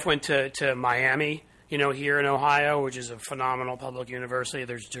 My wife went to Miami, here in Ohio, which is a phenomenal public university.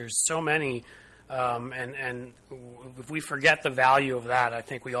 There's so many, and if we forget the value of that, I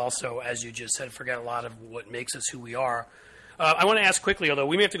think we also, as you just said, forget a lot of what makes us who we are. I want to ask quickly, although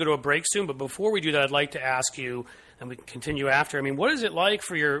we may have to go to a break soon, but before we do that, I'd like to ask you, and we can continue after. I mean, what is it like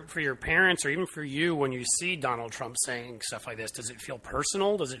for your parents, or even for you, when you see Donald Trump saying stuff like this? Does it feel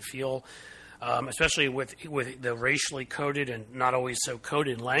personal? Does it feel, especially with the racially coded and not always so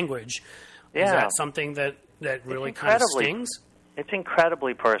coded language, is that something that really kind of stings? It's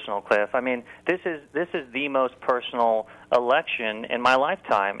incredibly personal, Cliff. I mean, this is the most personal election in my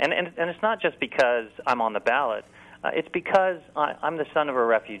lifetime, and it's not just because I'm on the ballot. It's because I'm the son of a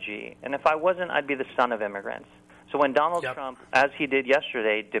refugee, and if I wasn't, I'd be the son of immigrants. So when Donald Trump, as he did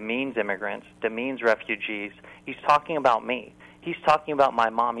yesterday, demeans immigrants, demeans refugees, he's talking about me. He's talking about my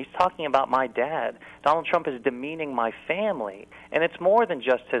mom. He's talking about my dad. Donald Trump is demeaning my family. And it's more than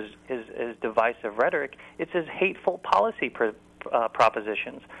just his divisive rhetoric. It's his hateful policy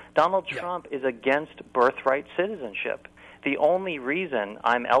propositions. Donald Trump is against birthright citizenship. The only reason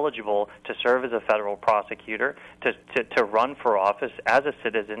I'm eligible to serve as a federal prosecutor, to run for office as a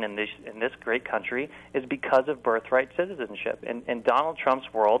citizen in this great country, is because of birthright citizenship. In Donald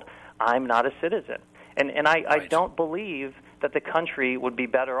Trump's world, I'm not a citizen. And I don't believe that the country would be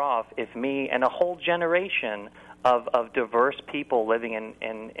better off if me and a whole generation of diverse people living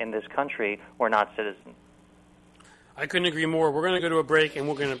in this country were not citizens. I couldn't agree more. We're going to go to a break, and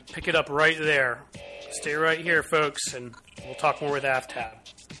we're going to pick it up right there. Stay right here, folks, and we'll talk more with AFTAB.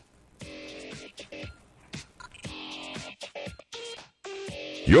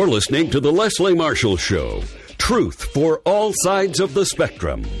 You're listening to The Leslie Marshall Show. Truth for all sides of the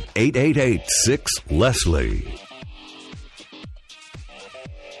spectrum. 888-6-LESLIE.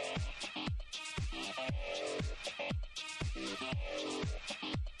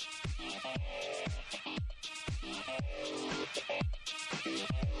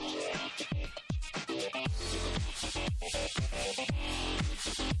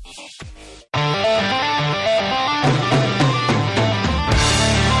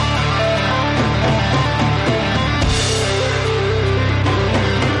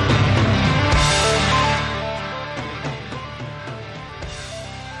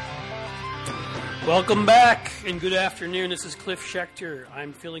 Welcome back, and good afternoon. This is Cliff Schecter.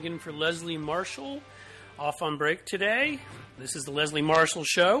 I'm filling in for Leslie Marshall, off on break today. This is the Leslie Marshall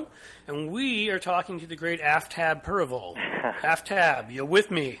Show, and we are talking to the great AFTAB Purval. AFTAB, you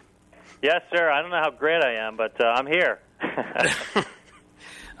with me? Yes, sir. I don't know how great I am, but I'm here.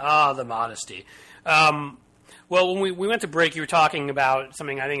 The modesty. Well, when we went to break, you were talking about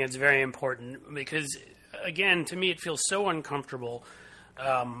something I think is very important because, again, to me it feels so uncomfortable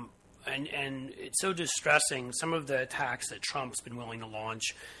and it's so distressing, some of the attacks that Trump's been willing to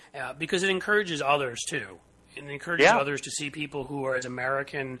launch, because it encourages others, too. It encourages others to see people who are as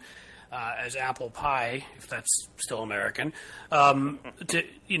American as apple pie, if that's still American, to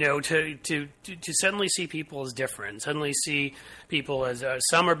suddenly see people as different, suddenly see people as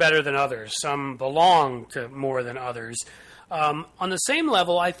some are better than others, some belong to more than others. On the same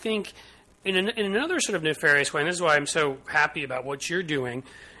level, I think in another sort of nefarious way, and this is why I'm so happy about what you're doing,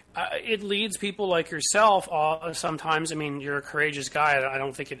 it leads people like yourself sometimes. I mean, you're a courageous guy. I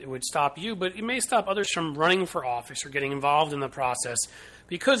don't think it would stop you, but it may stop others from running for office or getting involved in the process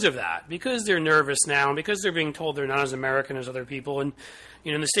because of that, because they're nervous now, and because they're being told they're not as American as other people. And,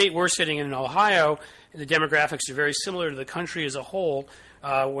 in the state we're sitting in Ohio, the demographics are very similar to the country as a whole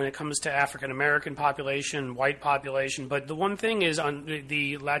when it comes to African-American population, white population. But the one thing is on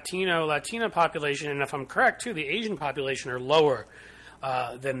the Latina population, and if I'm correct, too, the Asian population are lower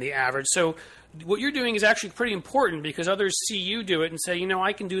than the average. So what you're doing is actually pretty important because others see you do it and say,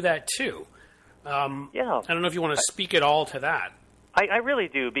 I can do that too. I don't know if you want to speak at all to that. I really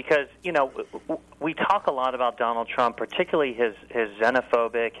do because, we talk a lot about Donald Trump, particularly his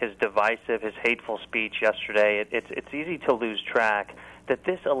xenophobic, his divisive, his hateful speech yesterday. It's easy to lose track that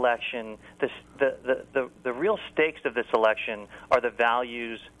this election, the real stakes of this election are the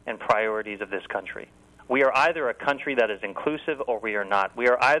values and priorities of this country. We are either a country that is inclusive or we are not. We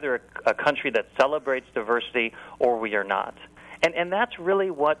are either a country that celebrates diversity or we are not. And that's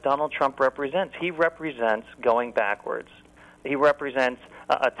really what Donald Trump represents. He represents going backwards. He represents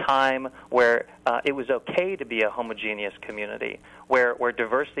a time where it was okay to be a homogeneous community, where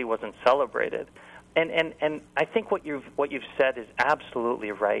diversity wasn't celebrated. And I think what you've said is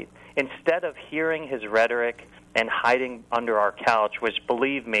absolutely right. Instead of hearing his rhetoric and hiding under our couch, which,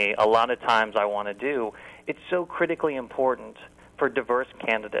 believe me, a lot of times I want to do, it's so critically important for diverse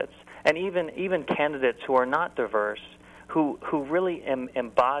candidates, and even candidates who are not diverse, who really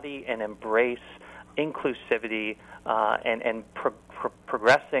embody and embrace inclusivity and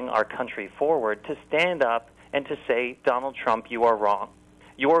progressing our country forward, to stand up and to say, Donald Trump, you are wrong.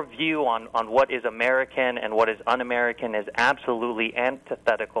 Your view on what is American and what is un-American is absolutely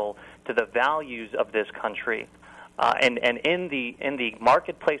antithetical to the values of this country. And in the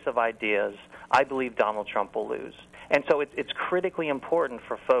marketplace of ideas, I believe Donald Trump will lose. And so it's critically important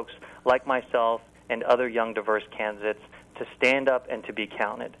for folks like myself and other young diverse candidates to stand up and to be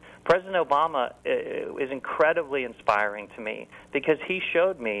counted. President Obama is incredibly inspiring to me because he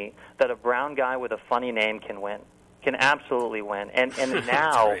showed me that a brown guy with a funny name can win, can absolutely win. And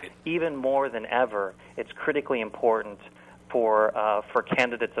now, even more than ever, it's critically important for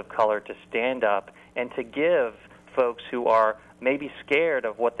candidates of color to stand up and to give folks who are maybe scared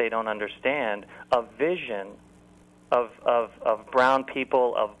of what they don't understand a vision of brown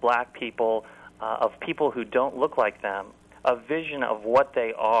people, of black people, of people who don't look like them, a vision of what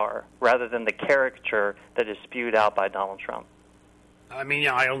they are rather than the caricature that is spewed out by Donald Trump. I mean,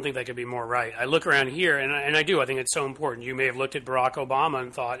 yeah, I don't think that could be more right. I look around here, and I do. I think it's so important. You may have looked at Barack Obama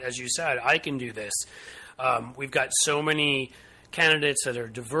and thought, as you said, I can do this. We've got so many candidates that are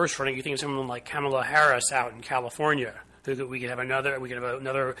diverse running. You think of someone like Kamala Harris out in California. We could have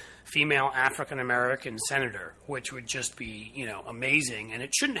another female African American senator, which would just be, amazing. And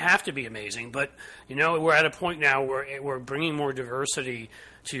it shouldn't have to be amazing, but we're at a point now where we're bringing more diversity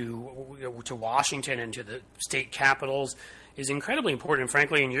to Washington and to the state capitals is incredibly important. And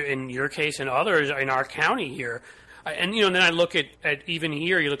frankly, in your case and others in our county here. And then I look at even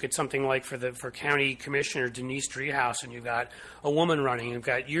here. You look at something like for county commissioner Denise Driehaus, and you've got a woman running. You've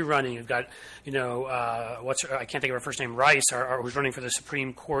got you running. You've got I can't think of her first name, Rice, who's running for the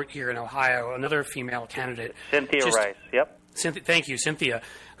Supreme Court here in Ohio. Another female candidate, Cynthia Rice. Yep. Thank you, Cynthia,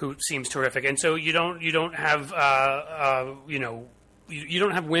 who seems terrific. And so you don't have you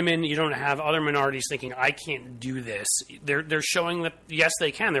don't have women, you don't have other minorities thinking, I can't do this. They're showing that, yes,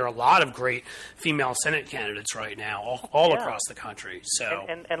 they can. There are a lot of great female Senate candidates right now all across the country. So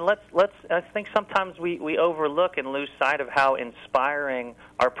And let's I think sometimes we overlook and lose sight of how inspiring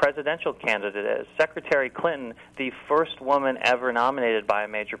our presidential candidate is. Secretary Clinton, the first woman ever nominated by a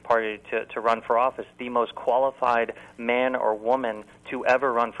major party to run for office, the most qualified man or woman to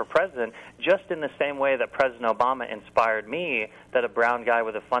ever run for president, just in the same way that President Obama inspired me that a brown guy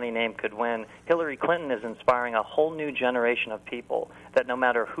with a funny name could win. Hillary Clinton is inspiring a whole new generation of people that no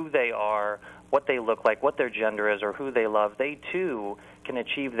matter who they are, what they look like, what their gender is, or who they love, they too can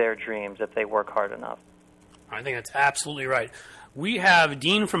achieve their dreams if they work hard enough. I think that's absolutely right. We have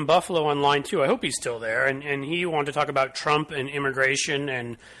Dean from Buffalo on line too. I hope he's still there. And he wanted to talk about Trump and immigration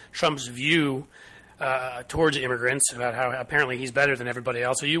and Trump's view towards immigrants, about how apparently he's better than everybody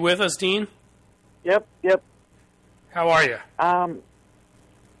else. Are you with us, Dean? Yep. How are you? I'm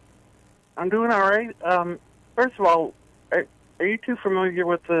doing all right. First of all, are you too familiar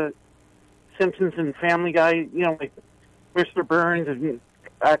with the Simpsons and Family Guy? Like Mr. Burns and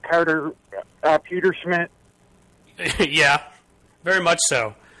Carter Peterschmidt? Yeah, very much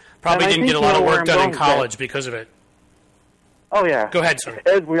so. Probably didn't get a lot of work done in college because of it. Oh, yeah. Go ahead, sir.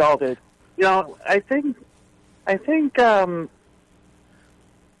 As we all did. I think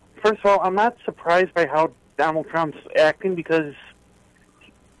first of all, I'm not surprised by how Donald Trump's acting, because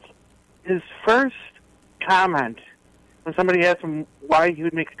his first comment when somebody asked him why he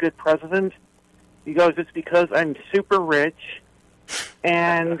would make a good president, he goes, "It's because I'm super rich."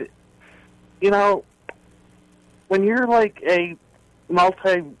 And, when you're like a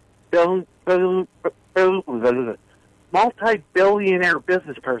multi-billionaire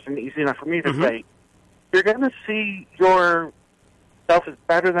business person, easy enough for me to say, you're going to see yourself as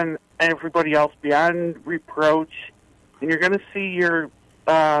better than everybody else beyond reproach, and you're going to see your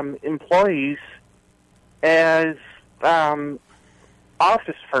employees as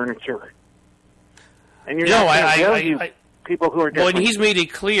office furniture. And you're not going to value people who are different. Well, and he's made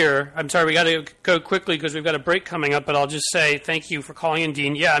it clear. I'm sorry, we got to go quickly because we've got a break coming up, but I'll just say thank you for calling in,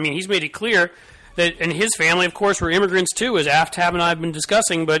 Dean. Yeah, I mean, he's made it clear that, and his family, of course, were immigrants too, as Aftab and I have been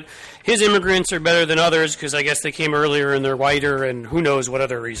discussing, but his immigrants are better than others because I guess they came earlier and they're whiter and who knows what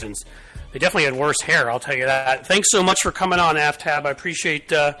other reasons. They definitely had worse hair, I'll tell you that. Thanks so much for coming on, Aftab. I appreciate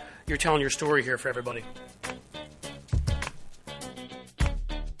your telling your story here for everybody.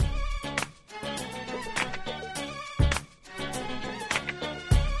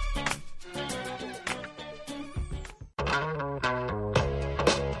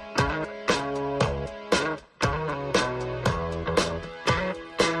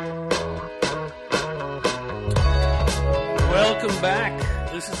 Welcome back.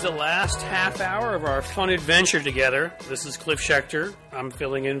 This is the last half hour of our fun adventure together. This is Cliff Schecter. I'm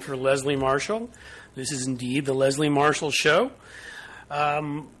filling in for Leslie Marshall. This is indeed the Leslie Marshall Show.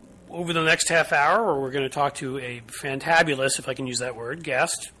 Over the next half hour, we're going to talk to a fantabulous, if I can use that word,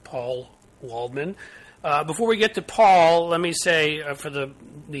 guest, Paul Waldman. Before we get to Paul, let me say for the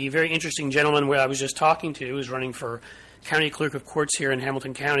very interesting gentleman who I was just talking to, who's running for County Clerk of Courts here in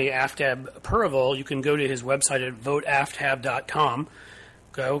Hamilton County, Aftab Purval, you can go to his website at voteaftab.com.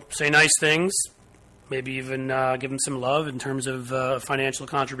 Go, say nice things, maybe even give him some love in terms of financial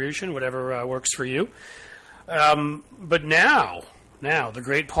contribution, whatever works for you. But now, the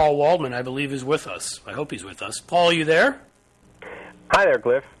great Paul Waldman, I believe, is with us. I hope he's with us. Paul, are you there? Hi there,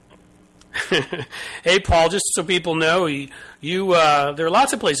 Cliff. Hey, Paul, just so people know, you there are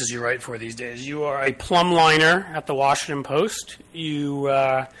lots of places you write for these days. You are a plumb liner at the Washington Post. You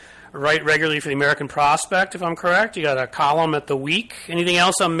write regularly for the American Prospect, if I'm correct. You got a column at The Week. Anything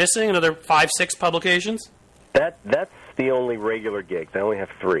else I'm missing? Another 5-6 publications? That's the only regular gigs. I only have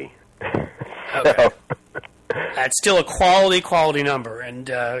 3. Okay. That's still a quality number, and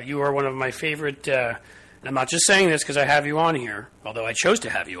you are one of my favorite. And I'm not just saying this because I have you on here, although I chose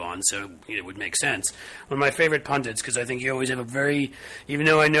to have you on, so it would make sense. One of my favorite pundits, because I think you always have a very, even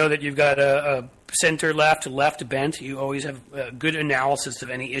though I know that you've got a center-left bent, you always have a good analysis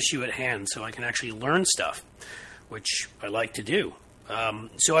of any issue at hand, so I can actually learn stuff, which I like to do.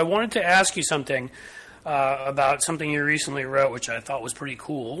 So I wanted to ask you something about something you recently wrote, which I thought was pretty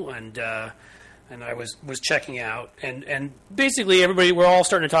cool, and I was checking out. And basically, we're all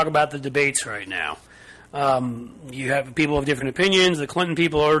starting to talk about the debates right now. You have people of different opinions. The Clinton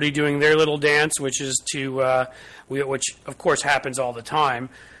people are already doing their little dance, which is which of course happens all the time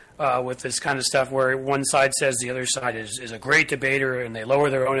with this kind of stuff, where one side says the other side is a great debater, and they lower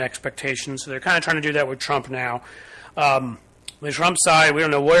their own expectations. So they're kind of trying to do that with Trump now. The Trump side, we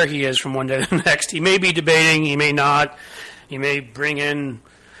don't know where he is from one day to the next. He may be debating, he may not. He may bring in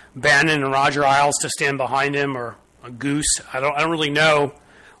Bannon and Roger Ailes to stand behind him, or a goose. I don't really know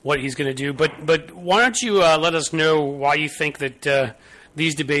what he's going to do. But why don't you let us know why you think that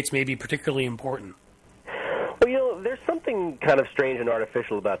these debates may be particularly important? Well, there's something kind of strange and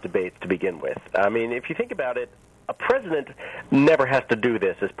artificial about debates to begin with. I mean, if you think about it, a president never has to do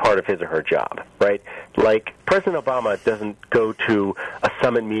this as part of his or her job, right? Like, President Obama doesn't go to a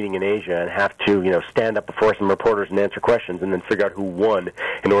summit meeting in Asia and have to, stand up before some reporters and answer questions and then figure out who won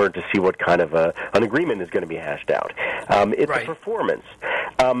in order to see what kind of an agreement is going to be hashed out. It's right. A performance.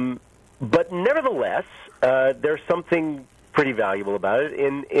 But nevertheless, there's something pretty valuable about it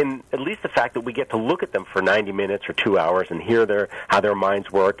in at least the fact that we get to look at them for 90 minutes or 2 hours and hear how their minds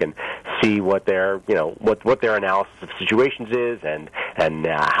work and see what their what their analysis of situations is and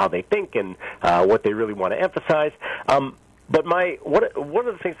how they think and what they really want to emphasize. But one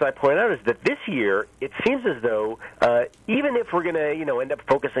of the things that I point out is that this year it seems as though even if we're going to end up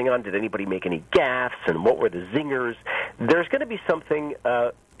focusing on did anybody make any gaffes and what were the zingers, there's going to be something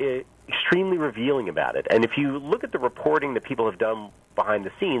extremely revealing about it. And if you look at the reporting that people have done behind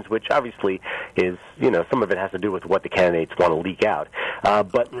the scenes, which obviously is, some of it has to do with what the candidates want to leak out.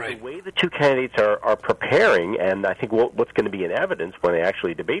 But right. The way the two candidates are preparing, and I think what's going to be in evidence when they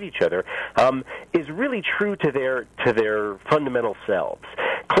actually debate each other, is really true to their fundamental selves.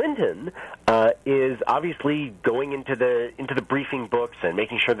 Clinton is obviously going into the briefing books and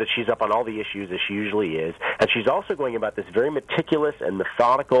making sure that she's up on all the issues as she usually is, and she's also going about this very meticulous and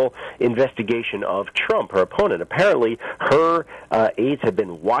methodical investigation of Trump, her opponent. Apparently, her aides have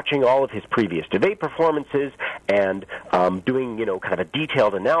been watching all of his previous debate performances and doing kind of a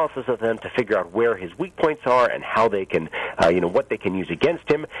detailed analysis of them to figure out where his weak points are and how they can what they can use against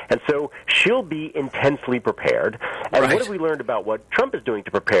him. And so she'll be intensely prepared. And right. What have we learned about what Trump is doing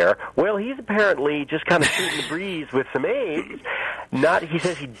to prepare? Well, he's apparently just kind of shooting the breeze with some aides. He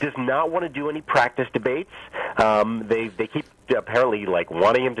says he does not want to do any practice debates. They keep apparently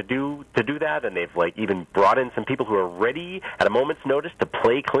wanting him to do that, and they've even brought in some people who are ready at a moment's notice to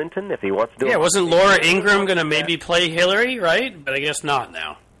play Clinton if he wants to do it. Yeah, wasn't Laura Ingraham going to maybe play Hillary, right? But I guess not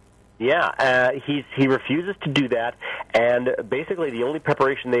now. Yeah, he refuses to do that, and basically the only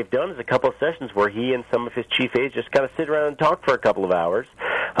preparation they've done is a couple of sessions where he and some of his chief aides just kind of sit around and talk for a couple of hours,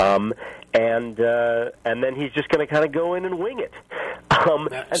 and then he's just going to kind of go in and wing it.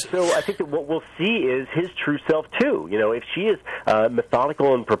 And so I think that what we'll see is his true self too. If she is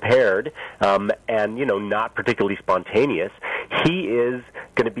methodical and prepared, and not particularly spontaneous, he is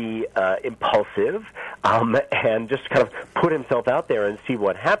going to be impulsive and just kind of put himself out there and see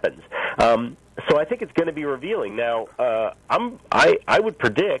what happens. So I think it's going to be revealing. Now, I would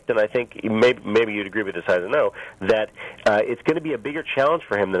predict, and I think maybe you'd agree with this, I don't know, that it's going to be a bigger challenge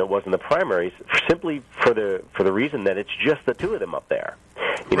for him than it was in the primaries, simply for the reason that it's just the two of them up there.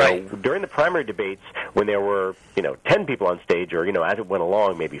 During the primary debates, when there were 10 people on stage, or as it went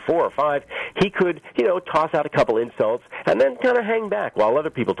along, maybe 4 or 5, he could toss out a couple insults and then kind of hang back while other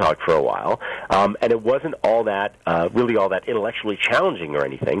people talked for a while. And it wasn't all that intellectually challenging or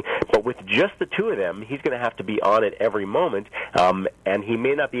anything. But with just the two of them, he's going to have to be on it every moment, and he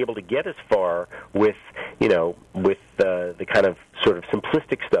may not be able to get as far with with the kind of sort of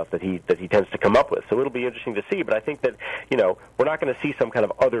simplistic stuff that he tends to come up with. So it'll be interesting to see. But I think that we're not going to see some kind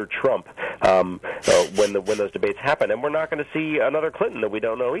of other Trump when those debates happen, and we're not going to see another Clinton that we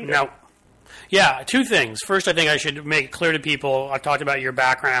don't know either. No. Yeah, two things. First, I think I should make it clear to people, I talked about your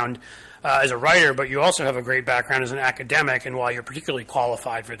background as a writer, but you also have a great background as an academic, and why you're particularly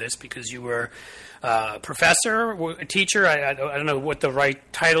qualified for this, because you were a professor, a teacher, I don't know what the right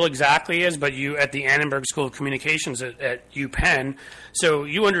title exactly is, but you at the Annenberg School of Communications at UPenn, so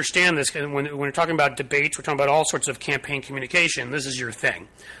you understand this. And when we're talking about debates, we're talking about all sorts of campaign communication. This is your thing.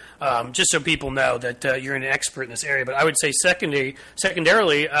 Just so people know that you're an expert in this area. But I would say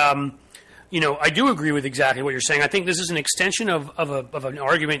secondarily, I do agree with exactly what you're saying. I think this is an extension of an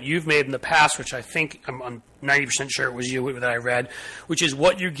argument you've made in the past, which I think I'm 90% sure it was you that I read, which is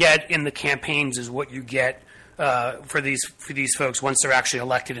what you get in the campaigns is what you get for these folks once they're actually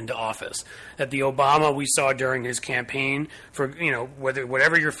elected into office. That the Obama we saw during his campaign, for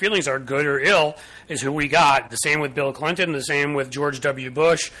whatever your feelings are, good or ill, is who we got. The same with Bill Clinton, the same with George W.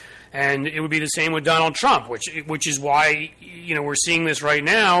 Bush. And it would be the same with Donald Trump, which is why we're seeing this right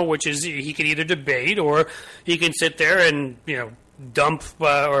now, which is he could either debate or he can sit there and dump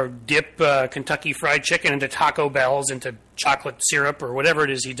or dip Kentucky Fried Chicken into Taco Bells, into chocolate syrup or whatever it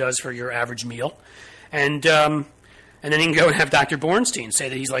is he does for your average meal, and then he can go and have Dr. Bornstein say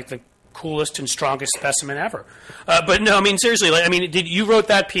that he's like the coolest and strongest specimen ever. But no, I mean seriously, you wrote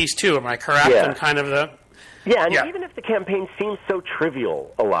that piece too? Am I correct? Yeah. In kind of the. Yeah, and even if the campaign seems so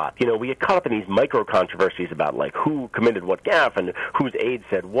trivial a lot, we get caught up in these micro-controversies about, who committed what gaffe and whose aide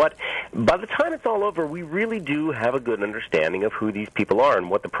said what. By the time it's all over, we really do have a good understanding of who these people are and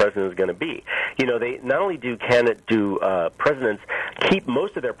what the president is going to be. They not only do presidents keep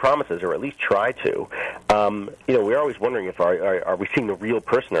most of their promises, or at least try to. We're always wondering if are we seeing the real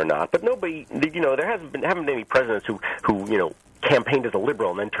person or not. But nobody, there haven't been any presidents who campaigned as a liberal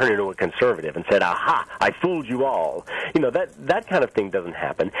and then turned into a conservative and said, "Aha, I fooled you all." That kind of thing doesn't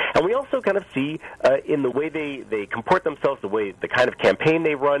happen. And we also kind of see in the way they comport themselves, the kind of campaign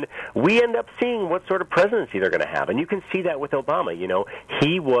they run, we end up seeing what sort of presidency they're going to have. And you can see that with Obama.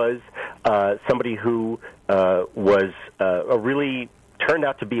 He was somebody who was really turned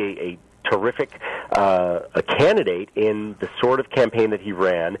out to be a terrific a candidate in the sort of campaign that he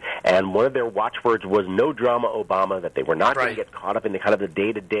ran, and one of their watchwords was "no drama, Obama," that they were not going to get caught up in the kind of the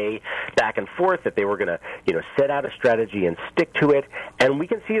day-to-day back and forth, that they were going to set out a strategy and stick to it. And we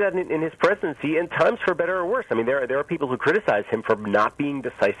can see that in his presidency, in times for better or worse. I mean, there are people who criticize him for not being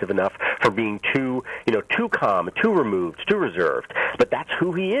decisive enough, for being too calm, too removed, too reserved. But that's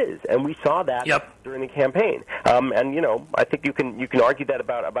who he is, and we saw that during the campaign. And I think you can argue that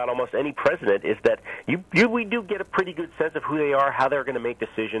about almost any president, is that we do get a pretty good sense of who they are, how they're going to make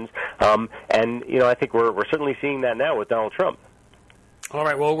decisions, and I think we're certainly seeing that now with Donald Trump. All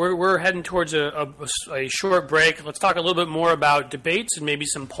right, well, we're heading towards a short break. Let's talk a little bit more about debates and maybe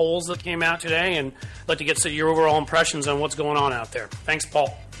some polls that came out today, and I'd like to get your overall impressions on what's going on out there. Thanks,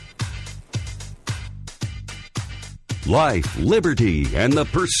 Paul. Life, liberty, and the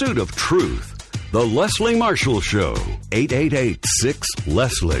pursuit of truth. The Leslie Marshall Show.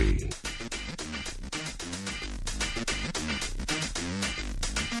 888-6-LESLIE.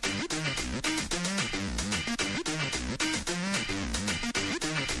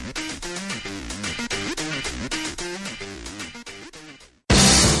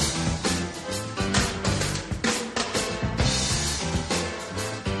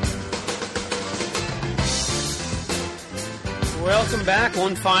 Welcome back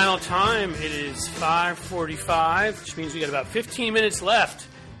one final time. It is 5:45, which means we got about 15 minutes left.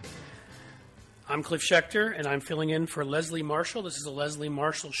 I'm Cliff Schecter, and I'm filling in for Leslie Marshall. This is the Leslie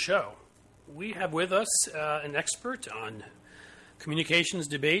Marshall Show. We have with us an expert on communications,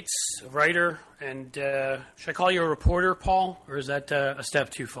 debates, a writer, and should I call you a reporter, Paul, or is that a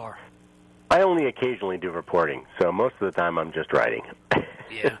step too far? I only occasionally do reporting, so most of the time I'm just writing.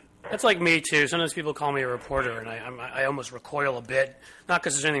 Yeah. That's like me, too. Sometimes people call me a reporter, and I almost recoil a bit. Not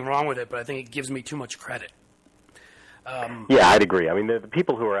because there's anything wrong with it, but I think it gives me too much credit. Yeah, I'd agree. I mean, the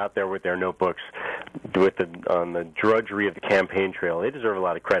people who are out there with their notebooks on the drudgery of the campaign trail, they deserve a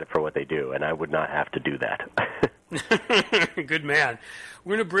lot of credit for what they do, and I would not have to do that. Good man.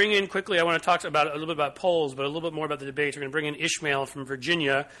 We're going to bring in quickly, I want to talk a little bit about polls, but a little bit more about the debates. We're going to bring in Ishmael from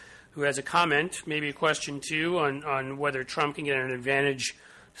Virginia, who has a comment, maybe a question, too, on whether Trump can get an advantage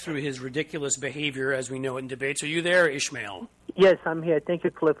through his ridiculous behavior, as we know in debates. Are you there, Ishmael? Yes, I'm here. Thank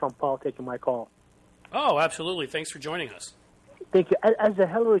you, Cliff, from Paul, taking my call. Oh, absolutely. Thanks for joining us. Thank you. As a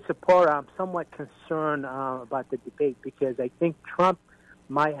Hillary supporter, I'm somewhat concerned about the debate, because I think Trump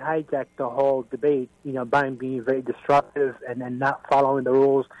might hijack the whole debate, by being very disruptive and then not following the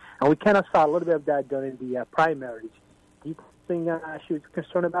rules. And we kind of saw a little bit of that during the primaries. Do you think she was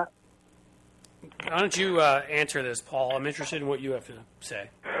concerned about? Why don't you answer this, Paul? I'm interested in what you have to say.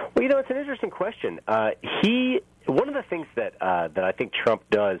 Well, it's an interesting question. One of the things that I think Trump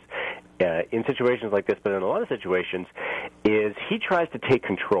does in situations like this, but in a lot of situations, is he tries to take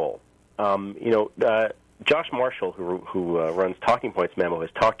control. Josh Marshall, who runs Talking Points Memo, has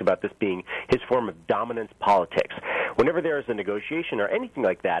talked about this being his form of dominance politics. Whenever there is a negotiation or anything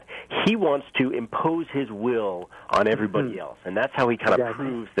like that, he wants to impose his will on everybody else, and that's how he kind of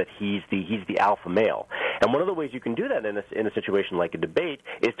proves that he's the alpha male. And one of the ways you can do that in a situation like a debate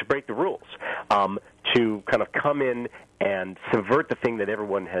is to break the rules, to kind of come in and subvert the thing that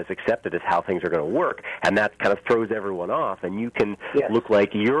everyone has accepted as how things are going to work, and that kind of throws everyone off, and you can look like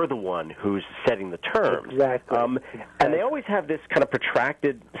you're the one who's setting the terms. Exactly. And they always have this kind of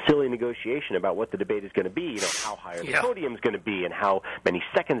protracted, silly negotiation about what the debate is going to be, how high the podium is going to be, and how many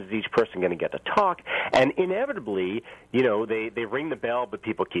seconds is each person going to get to talk. And inevitably, they ring the bell, but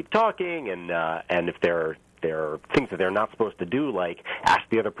people keep talking, and if there are things that they're not supposed to do, like ask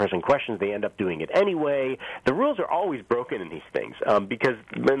the other person questions, they end up doing it anyway. The rules are always broken in these things,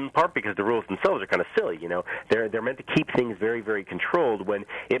 in part because the rules themselves are kind of silly. They're meant to keep things very, very controlled when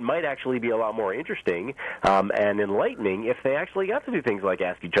it might actually be a lot more interesting and enlightening if they actually got to do things like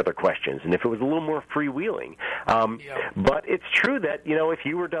ask each other questions, and if it was a little more freewheeling. But it's true that, if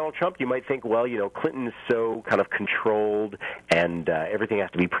you were Donald Trump, you might think, well, Clinton is so kind of controlled and everything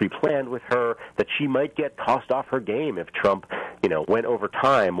has to be pre-planned with her that she might get tossed off her game if Trump, went over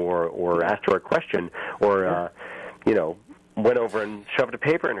time or asked her a question or, went over and shoved a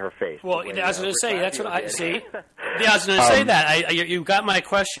paper in her face. Well, I was going to say, that's what I see. Yeah, I was going to say that. You got my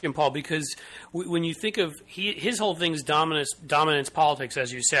question, Paul, because when you think of his whole thing is dominance politics,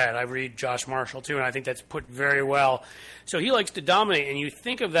 as you said. I read Josh Marshall, too, and I think that's put very well. So he likes to dominate, and you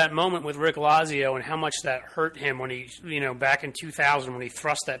think of that moment with Rick Lazio and how much that hurt him when he, back in 2000 when he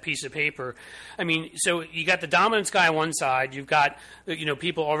thrust that piece of paper. I mean, so you got the dominance guy on one side. You've got,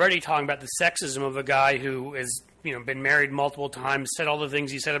 people already talking about the sexism of a guy who is been married multiple times, said all the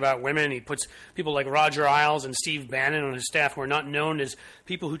things he said about women. He puts people like Roger Ailes and Steve Bannon on his staff who are not known as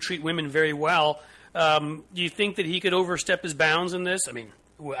people who treat women very well. Do you think that he could overstep his bounds in this? I mean,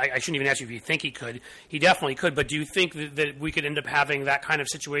 I shouldn't even ask you if you think he could. He definitely could, but do you think that we could end up having that kind of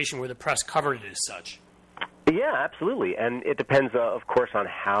situation where the press covered it as such? Yeah, absolutely. And it depends, of course, on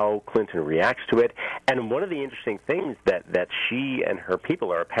how Clinton reacts to it. And one of the interesting things that she and her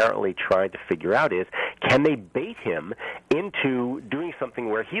people are apparently trying to figure out is, can they bait him into doing something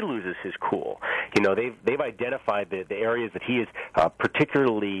where he loses his cool? They've identified the areas that he is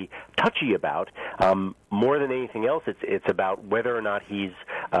particularly touchy about. More than anything else, it's about whether or not he's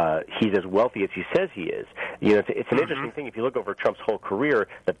as wealthy as he says he is. It's an interesting thing if you look over Trump's whole career,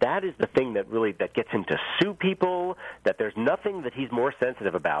 that is the thing that gets him to sue people, that there's nothing that he's more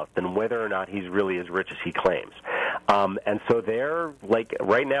sensitive about than whether or not he's really as rich as he claims. And so they're, like,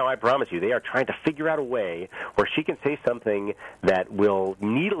 right now, I promise you, they are trying to figure out a way where she can say something that will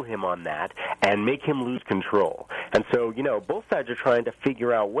needle him on that and make him lose control. And so, both sides are trying to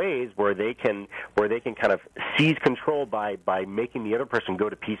figure out ways where they can kind of seize control by making the other person go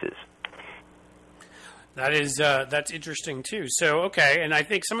to pieces. That's interesting too. So, okay, and I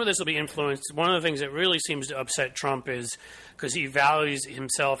think some of this will be influenced. One of the things that really seems to upset Trump is because he values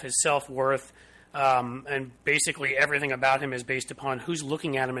himself, his self-worth, and basically everything about him is based upon who's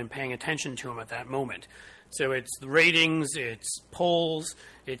looking at him and paying attention to him at that moment. So it's the ratings, it's polls,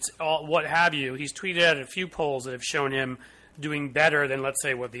 it's all, what have you. He's tweeted out a few polls that have shown him doing better than, let's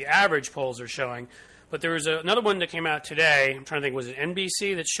say, what the average polls are showing. But there was another one that came out today. I'm trying to think, was it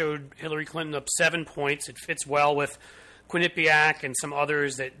NBC that showed Hillary Clinton up 7 points? It fits well with Quinnipiac and some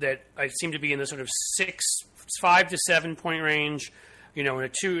others that I seem to be in the sort of 5 to 7 point range. In a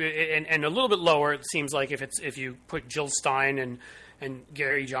 2 and a little bit lower. It seems like if you put Jill Stein and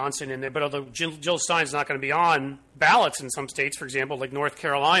Gary Johnson in there. But although Jill Stein's not going to be on ballots in some states, for example, like North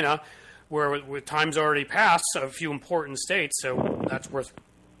Carolina, where with time's already passed, a few important states, so that's worth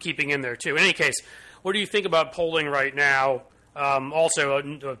keeping in there too. In any case, what do you think about polling right now? Also,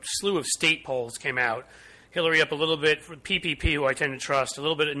 a slew of state polls came out. Hillary up a little bit for PPP, who I tend to trust, a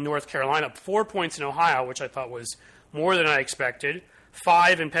little bit in North Carolina, up 4 points in Ohio, which I thought was more than I expected.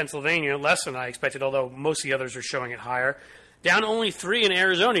 5 in Pennsylvania, less than I expected, although most of the others are showing it higher. Down only 3 in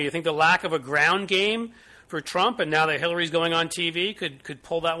Arizona. You think the lack of a ground game for Trump, and now that Hillary's going on TV, could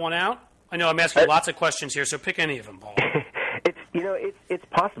pull that one out? I know I'm asking lots of questions here, so pick any of them, Paul. You know, it's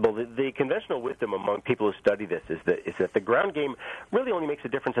possible. The conventional wisdom among people who study this is that the ground game really only makes a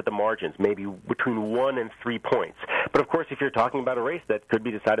difference at the margins, maybe between 1 and 3 points. But of course, if you're talking about a race that could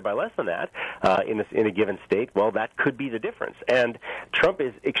be decided by less than that in a given state, well, that could be the difference. And Trump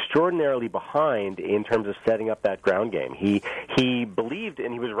is extraordinarily behind in terms of setting up that ground game. He believed,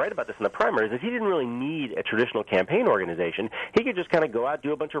 and he was right about this in the primaries, that he didn't really need a traditional campaign organization. He could just kind of go out,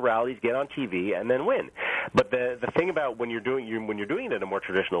 do a bunch of rallies, get on TV, and then win. But the thing about when you're doing it in a more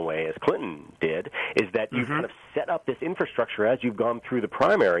traditional way, as Clinton did, is that you kind of set up this infrastructure as you've gone through the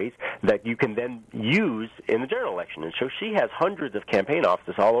primaries that you can then use in the general election. And so she has hundreds of campaign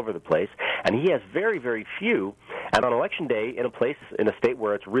offices all over the place, and he has very, very few. And on election day, in a state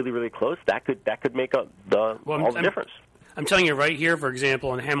where it's really, really close, that could make all the difference. I'm telling you right here, for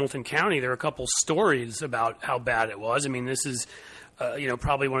example, in Hamilton County, there are a couple stories about how bad it was. I mean, this is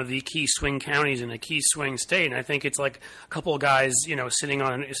probably one of the key swing counties in a key swing state, and I think it's like a couple of guys,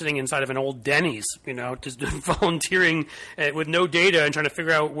 sitting inside of an old Denny's, just volunteering with no data and trying to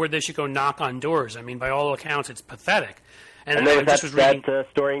figure out where they should go knock on doors. I mean, by all accounts, it's pathetic. And there was that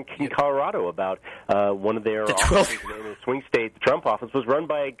story in Colorado about one of their offices in a swing state. The Trump office was run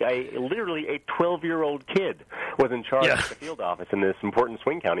by literally a 12-year-old kid was in charge of the field office in this important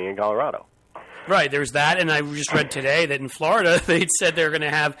swing county in Colorado. Right, there's that, and I just read today that in Florida they said they're going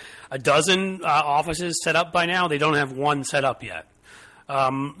to have a dozen offices set up by now. They don't have one set up yet.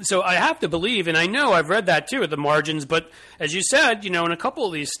 So I have to believe, and I know I've read that too at the margins, but as you said, in a couple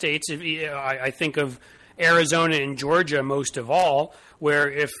of these states, I think of Arizona and Georgia most of all, where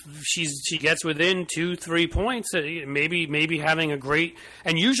if she gets within 2-3 points, maybe having a great,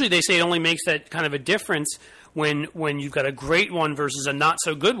 and usually they say it only makes that kind of a difference when you've got a great one versus a not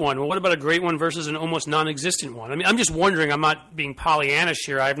so good one. Well, what about a great one versus an almost non-existent one? I mean, I'm just wondering. I'm not being Pollyannish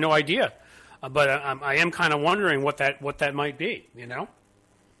here. I have no idea, but I am kind of wondering what that might be.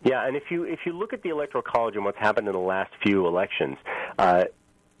 Yeah, and if you look at the Electoral College and what's happened in the last few elections,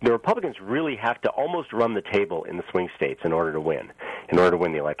 the Republicans really have to almost run the table in the swing states in order to win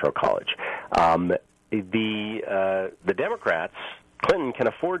the Electoral College. The Democrats, Clinton can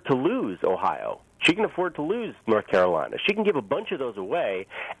afford to lose Ohio. She can afford to lose North Carolina. She can give a bunch of those away,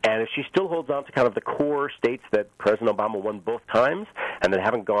 and if she still holds on to kind of the core states that President Obama won both times and that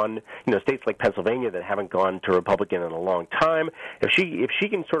haven't gone, states like Pennsylvania that haven't gone to Republican in a long time, if she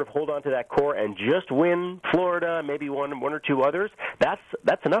can sort of hold on to that core and just win Florida, maybe one or two others, that's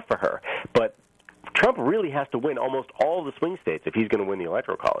enough for her. But Trump really has to win almost all the swing states if he's going to win the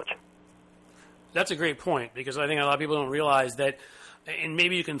Electoral College. That's a great point, because I think a lot of people don't realize that. And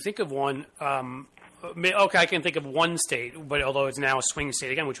maybe you can think of one. Okay, I can think of one state, but although it's now a swing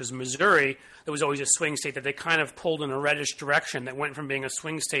state again, which was Missouri, that was always a swing state that they kind of pulled in a reddish direction that went from being a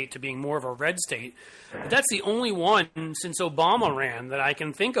swing state to being more of a red state. But that's the only one since Obama ran that I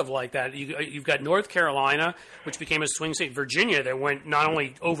can think of like that. You've got North Carolina, which became a swing state. Virginia, that went not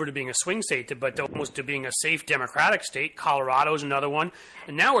only over to being a swing state, but almost to being a safe Democratic state. Colorado is another one.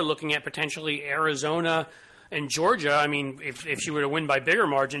 And now we're looking at potentially Arizona and Georgia. I mean, if she were to win by bigger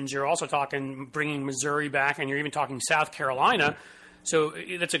margins, you're also talking bringing Missouri back, and you're even talking South Carolina. So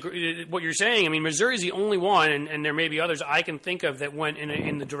that's what you're saying. I mean, Missouri's the only one, and there may be others I can think of that went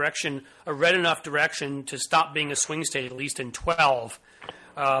in the direction, a red enough direction to stop being a swing state, at least in 12,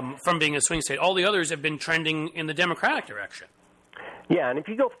 from being a swing state. All the others have been trending in the Democratic direction. Yeah, and if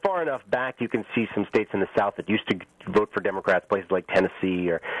you go far enough back, you can see some states in the South that used to vote for Democrats, places like Tennessee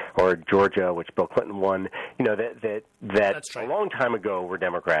or Georgia, which Bill Clinton won, that a long time ago were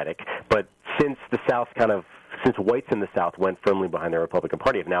Democratic, but since the South since whites in the South went firmly behind the Republican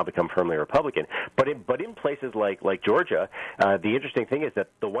Party, have now become firmly Republican. But in places like Georgia, the interesting thing is that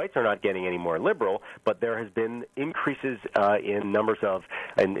the whites are not getting any more liberal, but there has been increases in numbers of,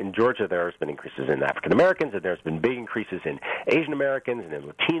 in Georgia there's been increases in African Americans, and there's been big increases in Asian Americans and in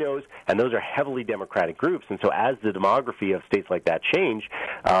Latinos, and those are heavily Democratic groups. And so as the demography of states like that change,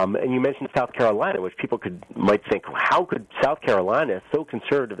 and you mentioned South Carolina, which people might think, how could South Carolina, so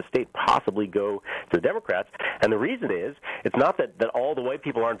conservative a state, possibly go to the Democrats? And the reason is, it's not that all the white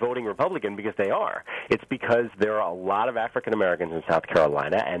people aren't voting Republican, because they are. It's because there are a lot of African Americans in South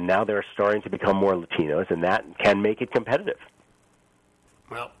Carolina, and now they're starting to become more Latinos, and that can make it competitive.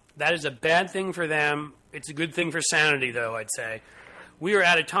 Well, that is a bad thing for them. It's a good thing for sanity, though, I'd say. We are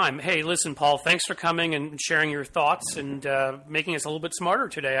out of time. Hey, listen, Paul, thanks for coming and sharing your thoughts and making us a little bit smarter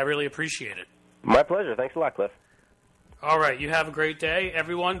today. I really appreciate it. My pleasure. Thanks a lot, Cliff. All right. You have a great day.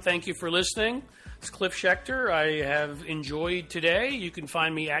 Everyone, thank you for listening. It's Cliff Schecter. I have enjoyed today. You can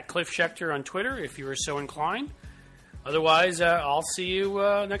find me at Cliff Schecter on Twitter if you are so inclined. Otherwise, I'll see you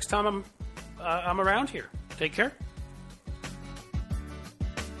next time I'm around here. Take care.